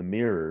look in the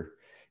mirror.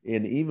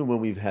 And even when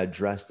we've had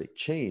drastic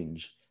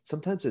change,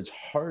 sometimes it's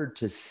hard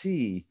to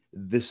see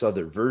this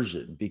other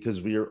version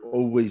because we are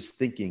always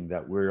thinking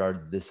that we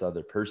are this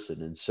other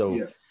person. And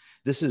so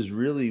this is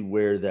really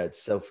where that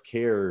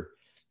self-care,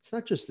 it's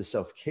not just the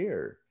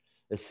self-care,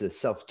 it's the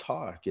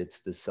self-talk, it's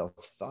the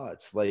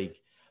self-thoughts.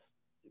 Like,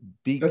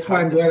 that's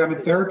why I'm glad I'm in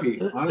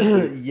therapy,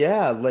 honestly.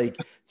 Like,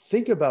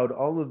 think about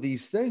all of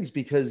these things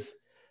because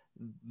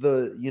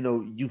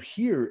you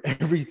hear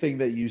everything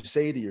that you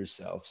say to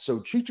yourself. So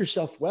treat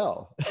yourself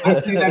well. I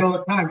say that all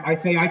the time.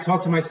 I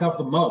talk to myself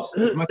the most.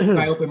 As much as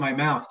I open my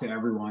mouth to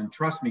everyone,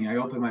 trust me, I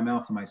open my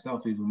mouth to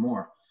myself even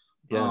more.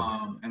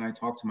 And I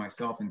talk to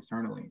myself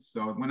internally.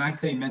 So when I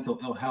say mental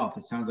ill health,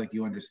 it sounds like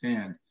you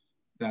understand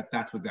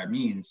that's what that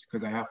means,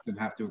 because I often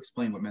have to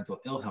explain what mental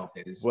ill health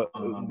is.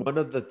 One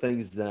of the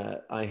things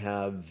that I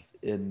have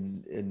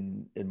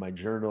in my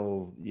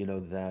journal,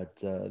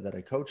 that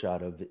I coach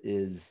out of,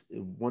 is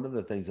one of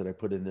the things that I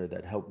put in there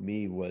that helped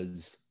me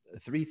was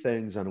 3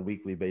 things on a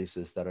weekly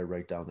basis that I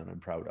write down that I'm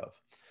proud of.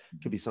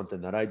 It could be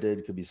something that I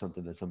did, could be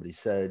something that somebody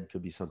said,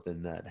 could be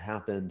something that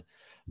happened.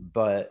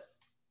 But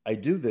I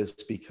do this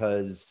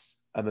because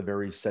I'm a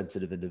very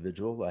sensitive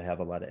individual. I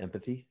have a lot of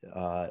empathy,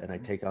 and I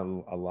take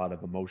on a lot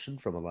of emotion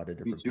from a lot of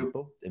different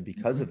people. And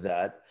because of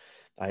that,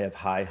 I have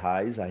high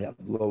highs, I have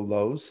low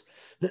lows.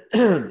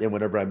 And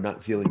whenever I'm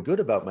not feeling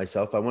good about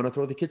myself, I want to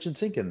throw the kitchen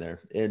sink in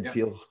there and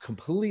feel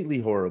completely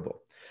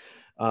horrible.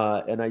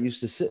 And I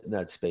used to sit in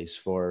that space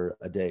for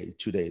a day,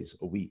 2 days,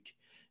 a week.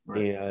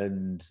 Right.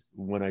 And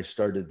when I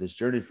started this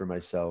journey for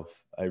myself,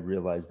 I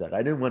realized that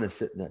I didn't want to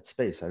sit in that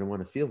space. I didn't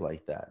want to feel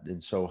like that.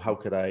 And so how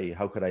could I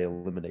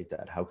eliminate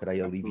that? How could I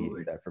alleviate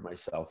Absolutely. that for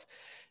myself?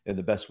 And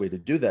the best way to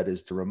do that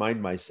is to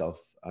remind myself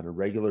on a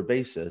regular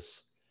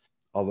basis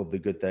all of the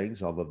good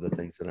things, all of the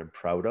things that I'm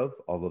proud of,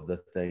 all of the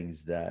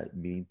things that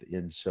mean.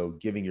 And so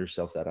giving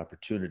yourself that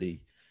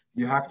opportunity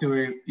You have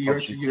to,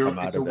 helps you come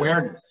it's out of it.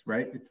 awareness,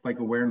 right? It's like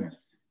awareness.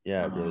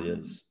 Yeah, it really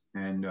is.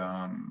 And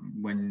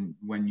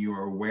when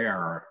you're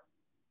aware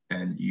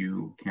and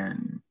you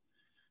can,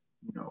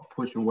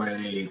 push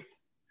away,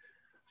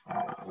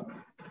 uh,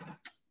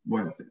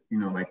 what is it?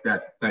 Like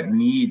that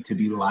need to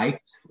be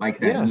liked, like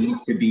that Yeah.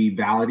 need to be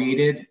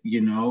validated,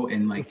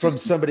 and like From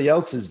just somebody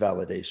else's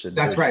validation.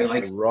 that's There's right.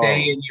 Like something wrong.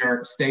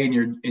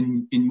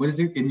 in what is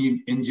it?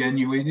 In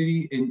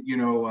ingenuity,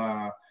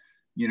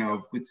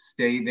 would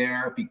stay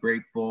there, be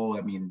grateful.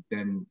 I mean,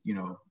 then,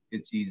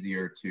 it's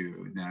easier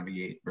to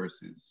navigate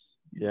versus,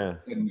 Yeah.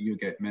 and you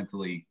get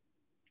mentally,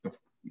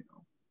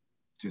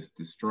 just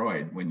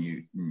destroyed when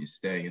you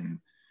stay and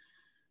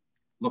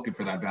looking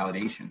for that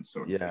validation.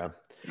 So Yeah.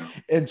 you know,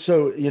 And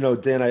so,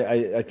 Dan,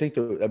 I think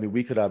that, I mean,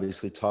 we could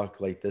obviously talk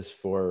like this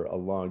for a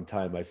long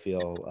time. I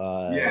feel,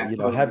 yeah,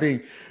 totally.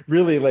 having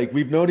really, like,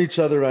 we've known each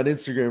other on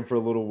Instagram for a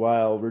little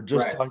while. We're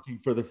just Right. talking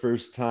for the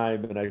first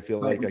time. And I feel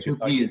Like like with I two could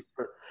talk to you P's.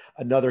 for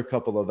another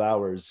couple of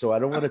hours. So I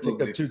don't want to take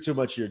up Absolutely. too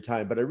much of your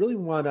time, but I really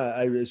want to,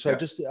 I Yeah.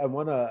 just, I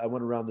want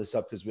to round this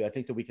up because I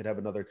think that we could have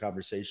another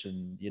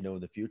conversation, in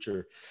the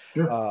future.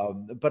 Sure.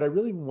 But I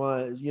really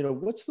want,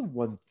 what's the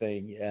one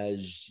thing,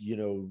 as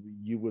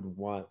you would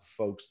want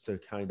folks to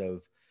kind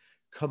of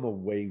come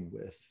away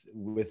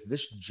with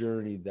this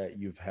journey that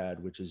you've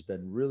had, which has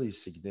been really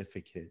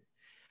significant?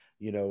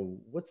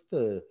 What's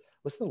the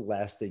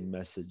lasting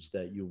message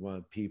that you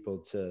want people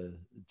to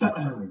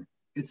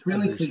It's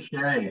really understand?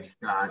 cliche,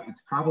 Scott.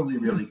 It's probably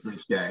really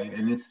cliche,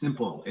 and it's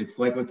simple. It's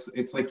like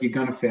you're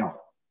gonna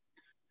fail.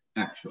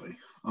 Actually,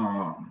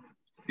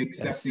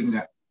 accepting Yes.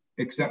 that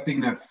accepting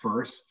that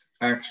first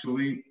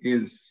actually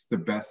is the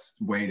best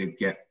way to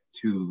get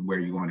to where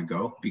you want to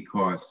go,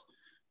 because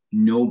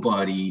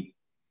nobody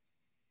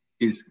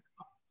is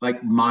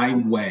like my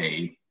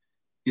way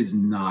is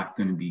not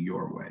going to be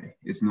your way.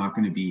 It's not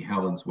going to be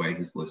Helen's way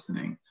who's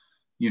listening.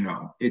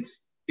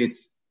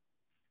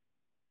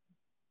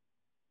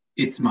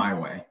 It's my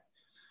way.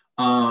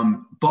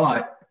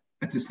 But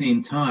at the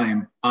same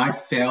time, I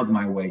failed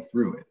my way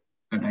through it.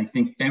 And I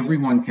think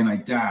everyone can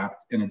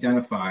adapt and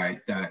identify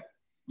that,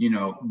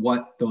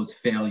 what those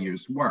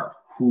failures were,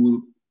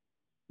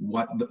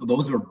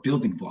 those are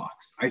building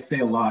blocks. I say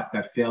a lot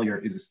that failure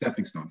is a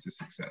stepping stone to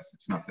success.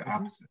 It's not the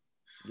opposite.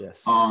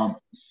 Yes.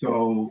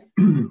 So,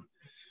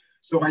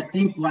 so I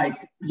think,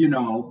 like,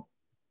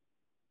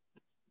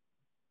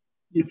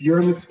 if you're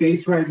in the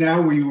space right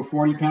now where you were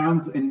 40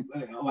 pounds and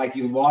like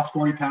you lost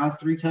 40 pounds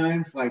 3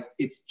 times, like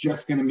it's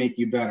just going to make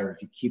you better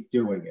if you keep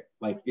doing it.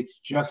 Like it's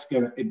just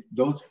going to,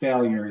 those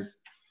failures,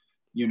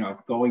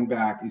 going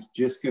back is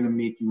just going to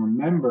make you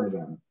remember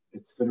them.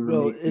 It's going to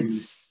Well, make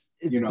it's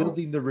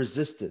building the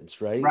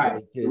resistance, right? right.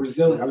 Like it's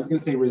Resilient. I was going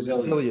to say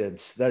resilient.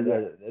 resilience.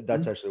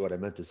 That's actually what I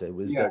meant to say,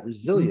 was Yeah. that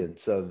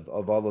resilience of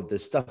all of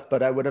this stuff.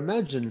 But I would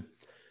imagine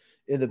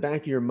in the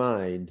back of your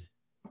mind,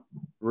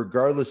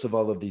 regardless of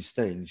all of these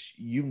things,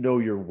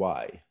 your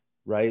why,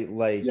 right?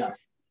 Like, Yes.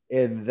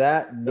 and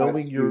that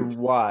knowing That's your huge.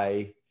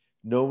 why,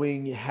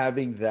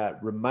 having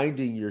that,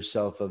 reminding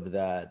yourself of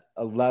that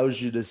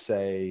allows you to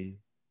say,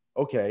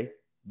 okay,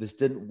 this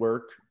didn't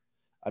work.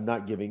 I'm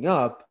not giving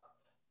up.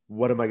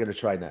 What am I going to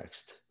try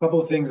next?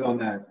 Couple of things on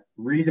that.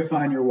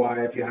 Redefine your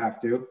why if you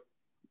have to.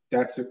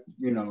 That's,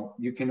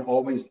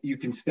 you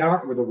can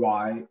start with a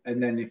why,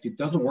 and then if it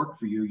doesn't work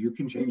for you, you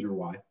can change your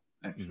why,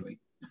 actually.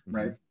 Mm-hmm.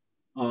 Right.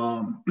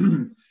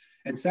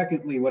 And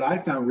secondly, what I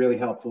found really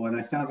helpful, and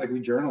it sounds like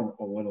we journal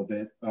a little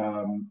bit,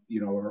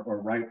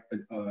 or write,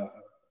 a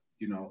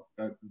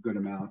good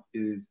amount,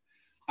 is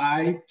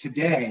I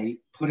today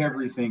put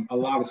a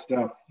lot of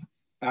stuff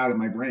out of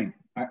my brain.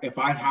 If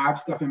I have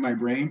stuff in my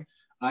brain,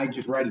 I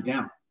just write it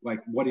down,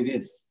 like what it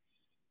is.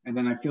 And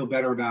then I feel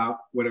better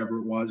about whatever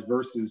it was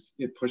versus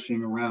it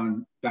pushing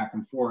around back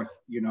and forth,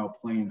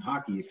 playing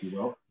hockey, if you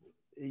will.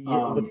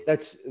 Yeah,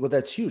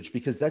 that's huge,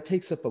 because that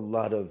takes up a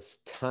lot of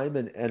time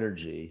and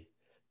energy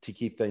to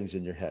keep things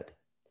in your head.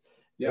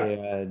 Yeah.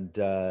 And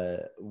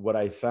what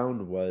I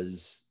found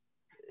was,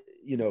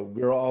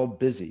 we're all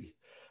busy,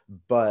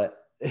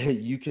 but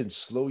you can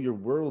slow your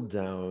world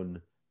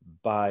down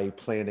by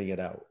planning it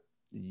out.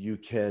 You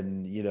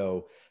can,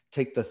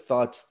 take the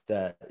thoughts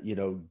that,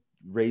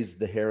 raise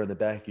the hair on the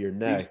back of your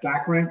Do you neck.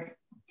 stack rank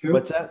too?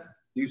 What's that?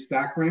 Do you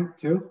stack rank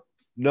too?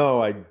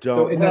 No, I So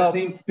don't. in that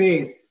same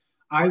space,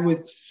 I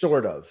was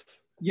sort of.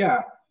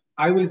 Yeah,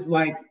 I was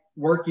like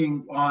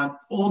working on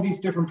all these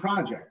different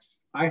projects.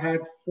 I had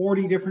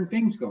 40 different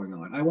things going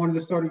on. I wanted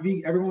to start a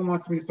vegan. Everyone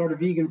wants me to start a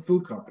vegan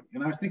food company,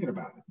 and I was thinking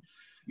about it.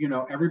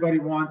 Everybody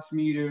wants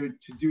me to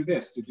do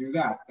this, to do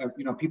that.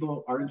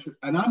 People are interested,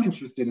 and I'm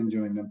interested in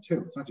doing them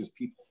too. It's not just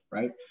people,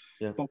 right?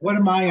 Yeah. But what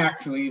am I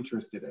actually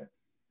interested in?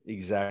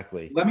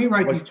 Exactly. Let me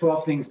write these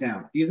 12 things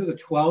down. These are the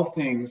 12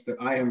 things that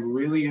I am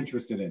really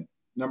interested in.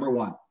 Number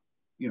one,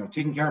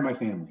 taking care of my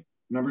family.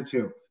 Number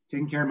two,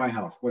 taking care of my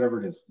health,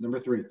 whatever it is. Number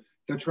three,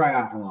 the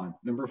triathlon.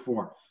 Number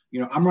four,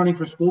 I'm running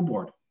for school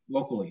board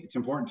locally. It's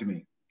important to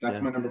me. That's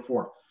my number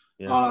four.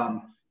 Yeah.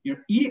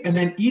 And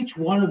then each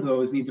one of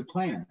those needs a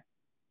plan.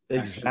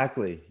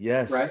 Exactly. Actually,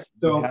 Yes. right.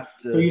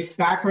 So you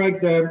stack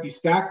rank them. You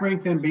stack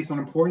rank them based on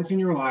importance in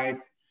your life.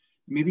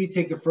 Maybe you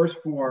take the first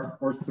four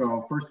or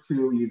so, first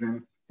two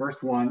even,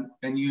 first one,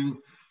 and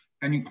you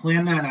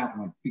plan that out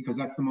one because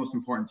that's the most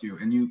important to you,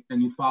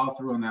 and you follow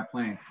through on that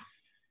plan.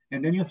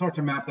 And then you'll start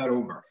to map that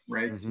over,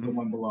 right, to the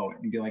one below it,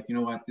 and be like, you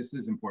know what, this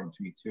is important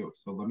to me too.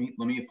 So let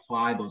me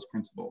apply those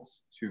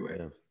principles to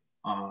it.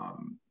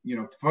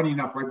 Funny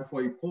enough, right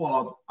before you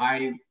called,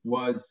 I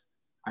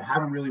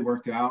haven't really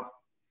worked out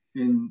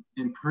in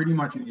pretty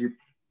much in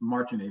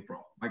March and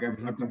April. Like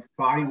I've done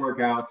spotty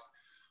workouts.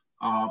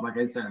 Like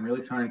I said, I'm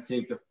really trying to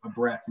take a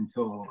breath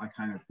until I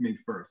kind of May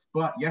 1st.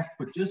 But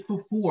just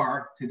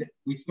before today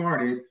we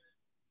started,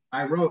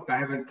 I have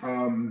a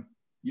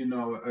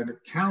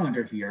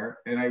calendar here,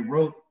 and I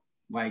wrote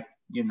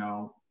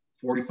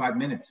 45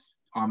 minutes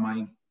on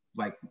my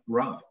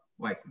run,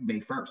 May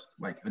 1st,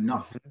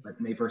 enough. Like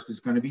May 1st is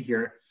going to be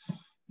here,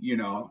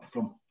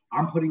 so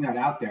I'm putting that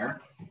out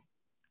there.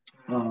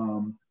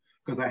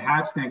 Because I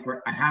have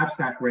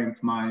stack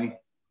ranked my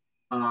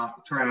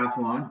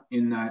triathlon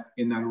in that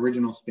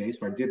original space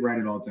where I did write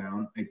it all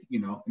down. And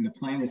the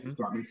plan is to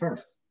start May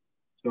 1st.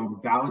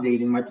 So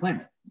validating my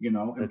plan,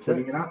 and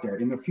putting it out there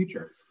in the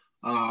future.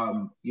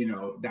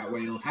 That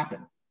way it'll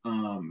happen.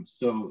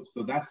 So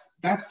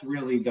that's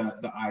really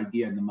the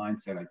idea and the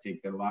mindset, I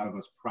think, that a lot of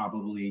us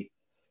probably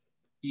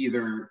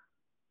either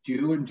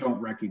do and don't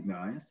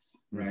recognize,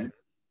 right?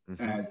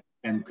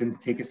 And can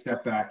take a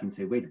step back and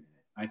say, wait a minute,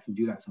 I can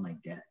do that to my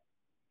debt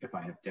if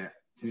I have debt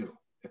too.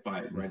 If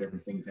I write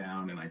everything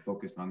down and I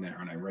focus on there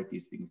and I write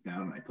these things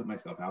down and I put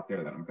myself out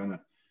there that I'm going to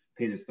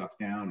pay this stuff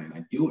down, and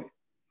I do it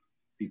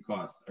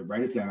because I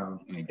write it down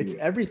and I do it. It's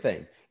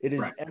everything. It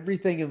is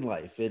everything in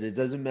life. It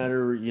doesn't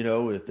matter,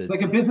 if it's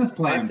like a business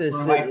plan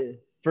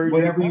for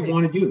whatever you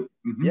want to do.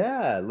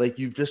 Yeah. Like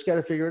you've just got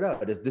to figure it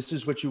out. If this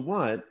is what you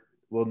want,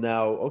 well,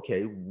 now,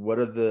 okay, what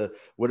are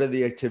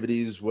the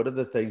activities? What are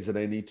the things that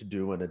I need to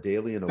do on a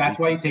daily and that's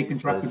why you take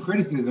constructive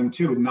criticism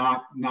too,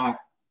 not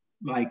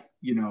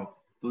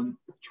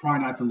try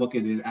not to look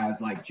at it as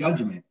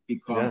judgment,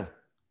 because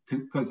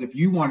if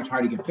you want to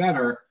try to get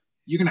better,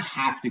 you're going to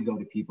have to go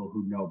to people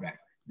who know better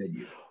than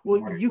you.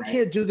 Well, you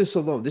can't do this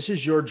alone. This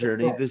is your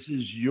journey. This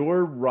is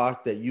your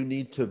rock that you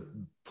need to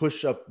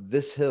push up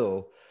this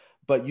hill,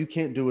 but you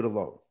can't do it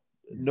alone.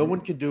 No one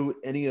can do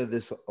any of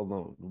this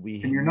alone.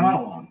 And you're not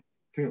alone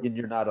too. And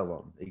you're not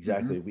alone.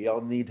 Exactly. We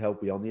all need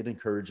help. We all need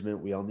encouragement.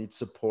 We all need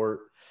support.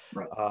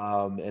 Right.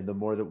 And the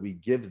more that we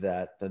give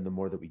that, then the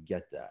more that we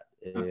get that.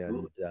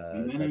 And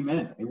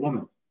amen. A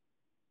woman.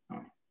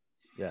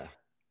 Yeah.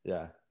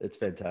 It's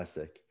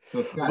fantastic.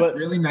 So Scott, it's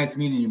really nice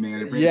meeting you,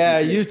 man.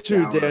 Really you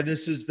too, Dan.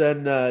 This has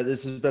been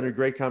a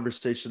great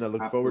conversation. I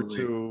look forward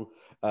to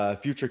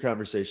future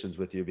conversations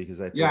with you, because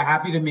I think,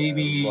 happy to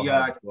maybe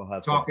we'll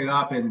have talk it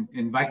up and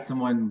invite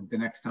someone the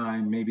next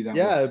time. Maybe that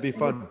it'd be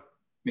fun.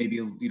 Maybe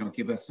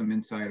give us some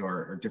insight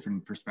or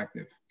different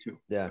perspective too.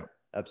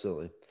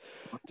 Absolutely.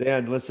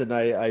 Dan, listen,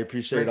 I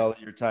appreciate all of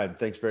your time.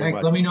 Thanks very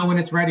much. Let me know when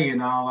it's ready,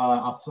 and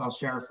I'll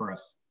share it for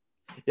us.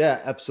 Yeah,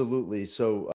 absolutely. So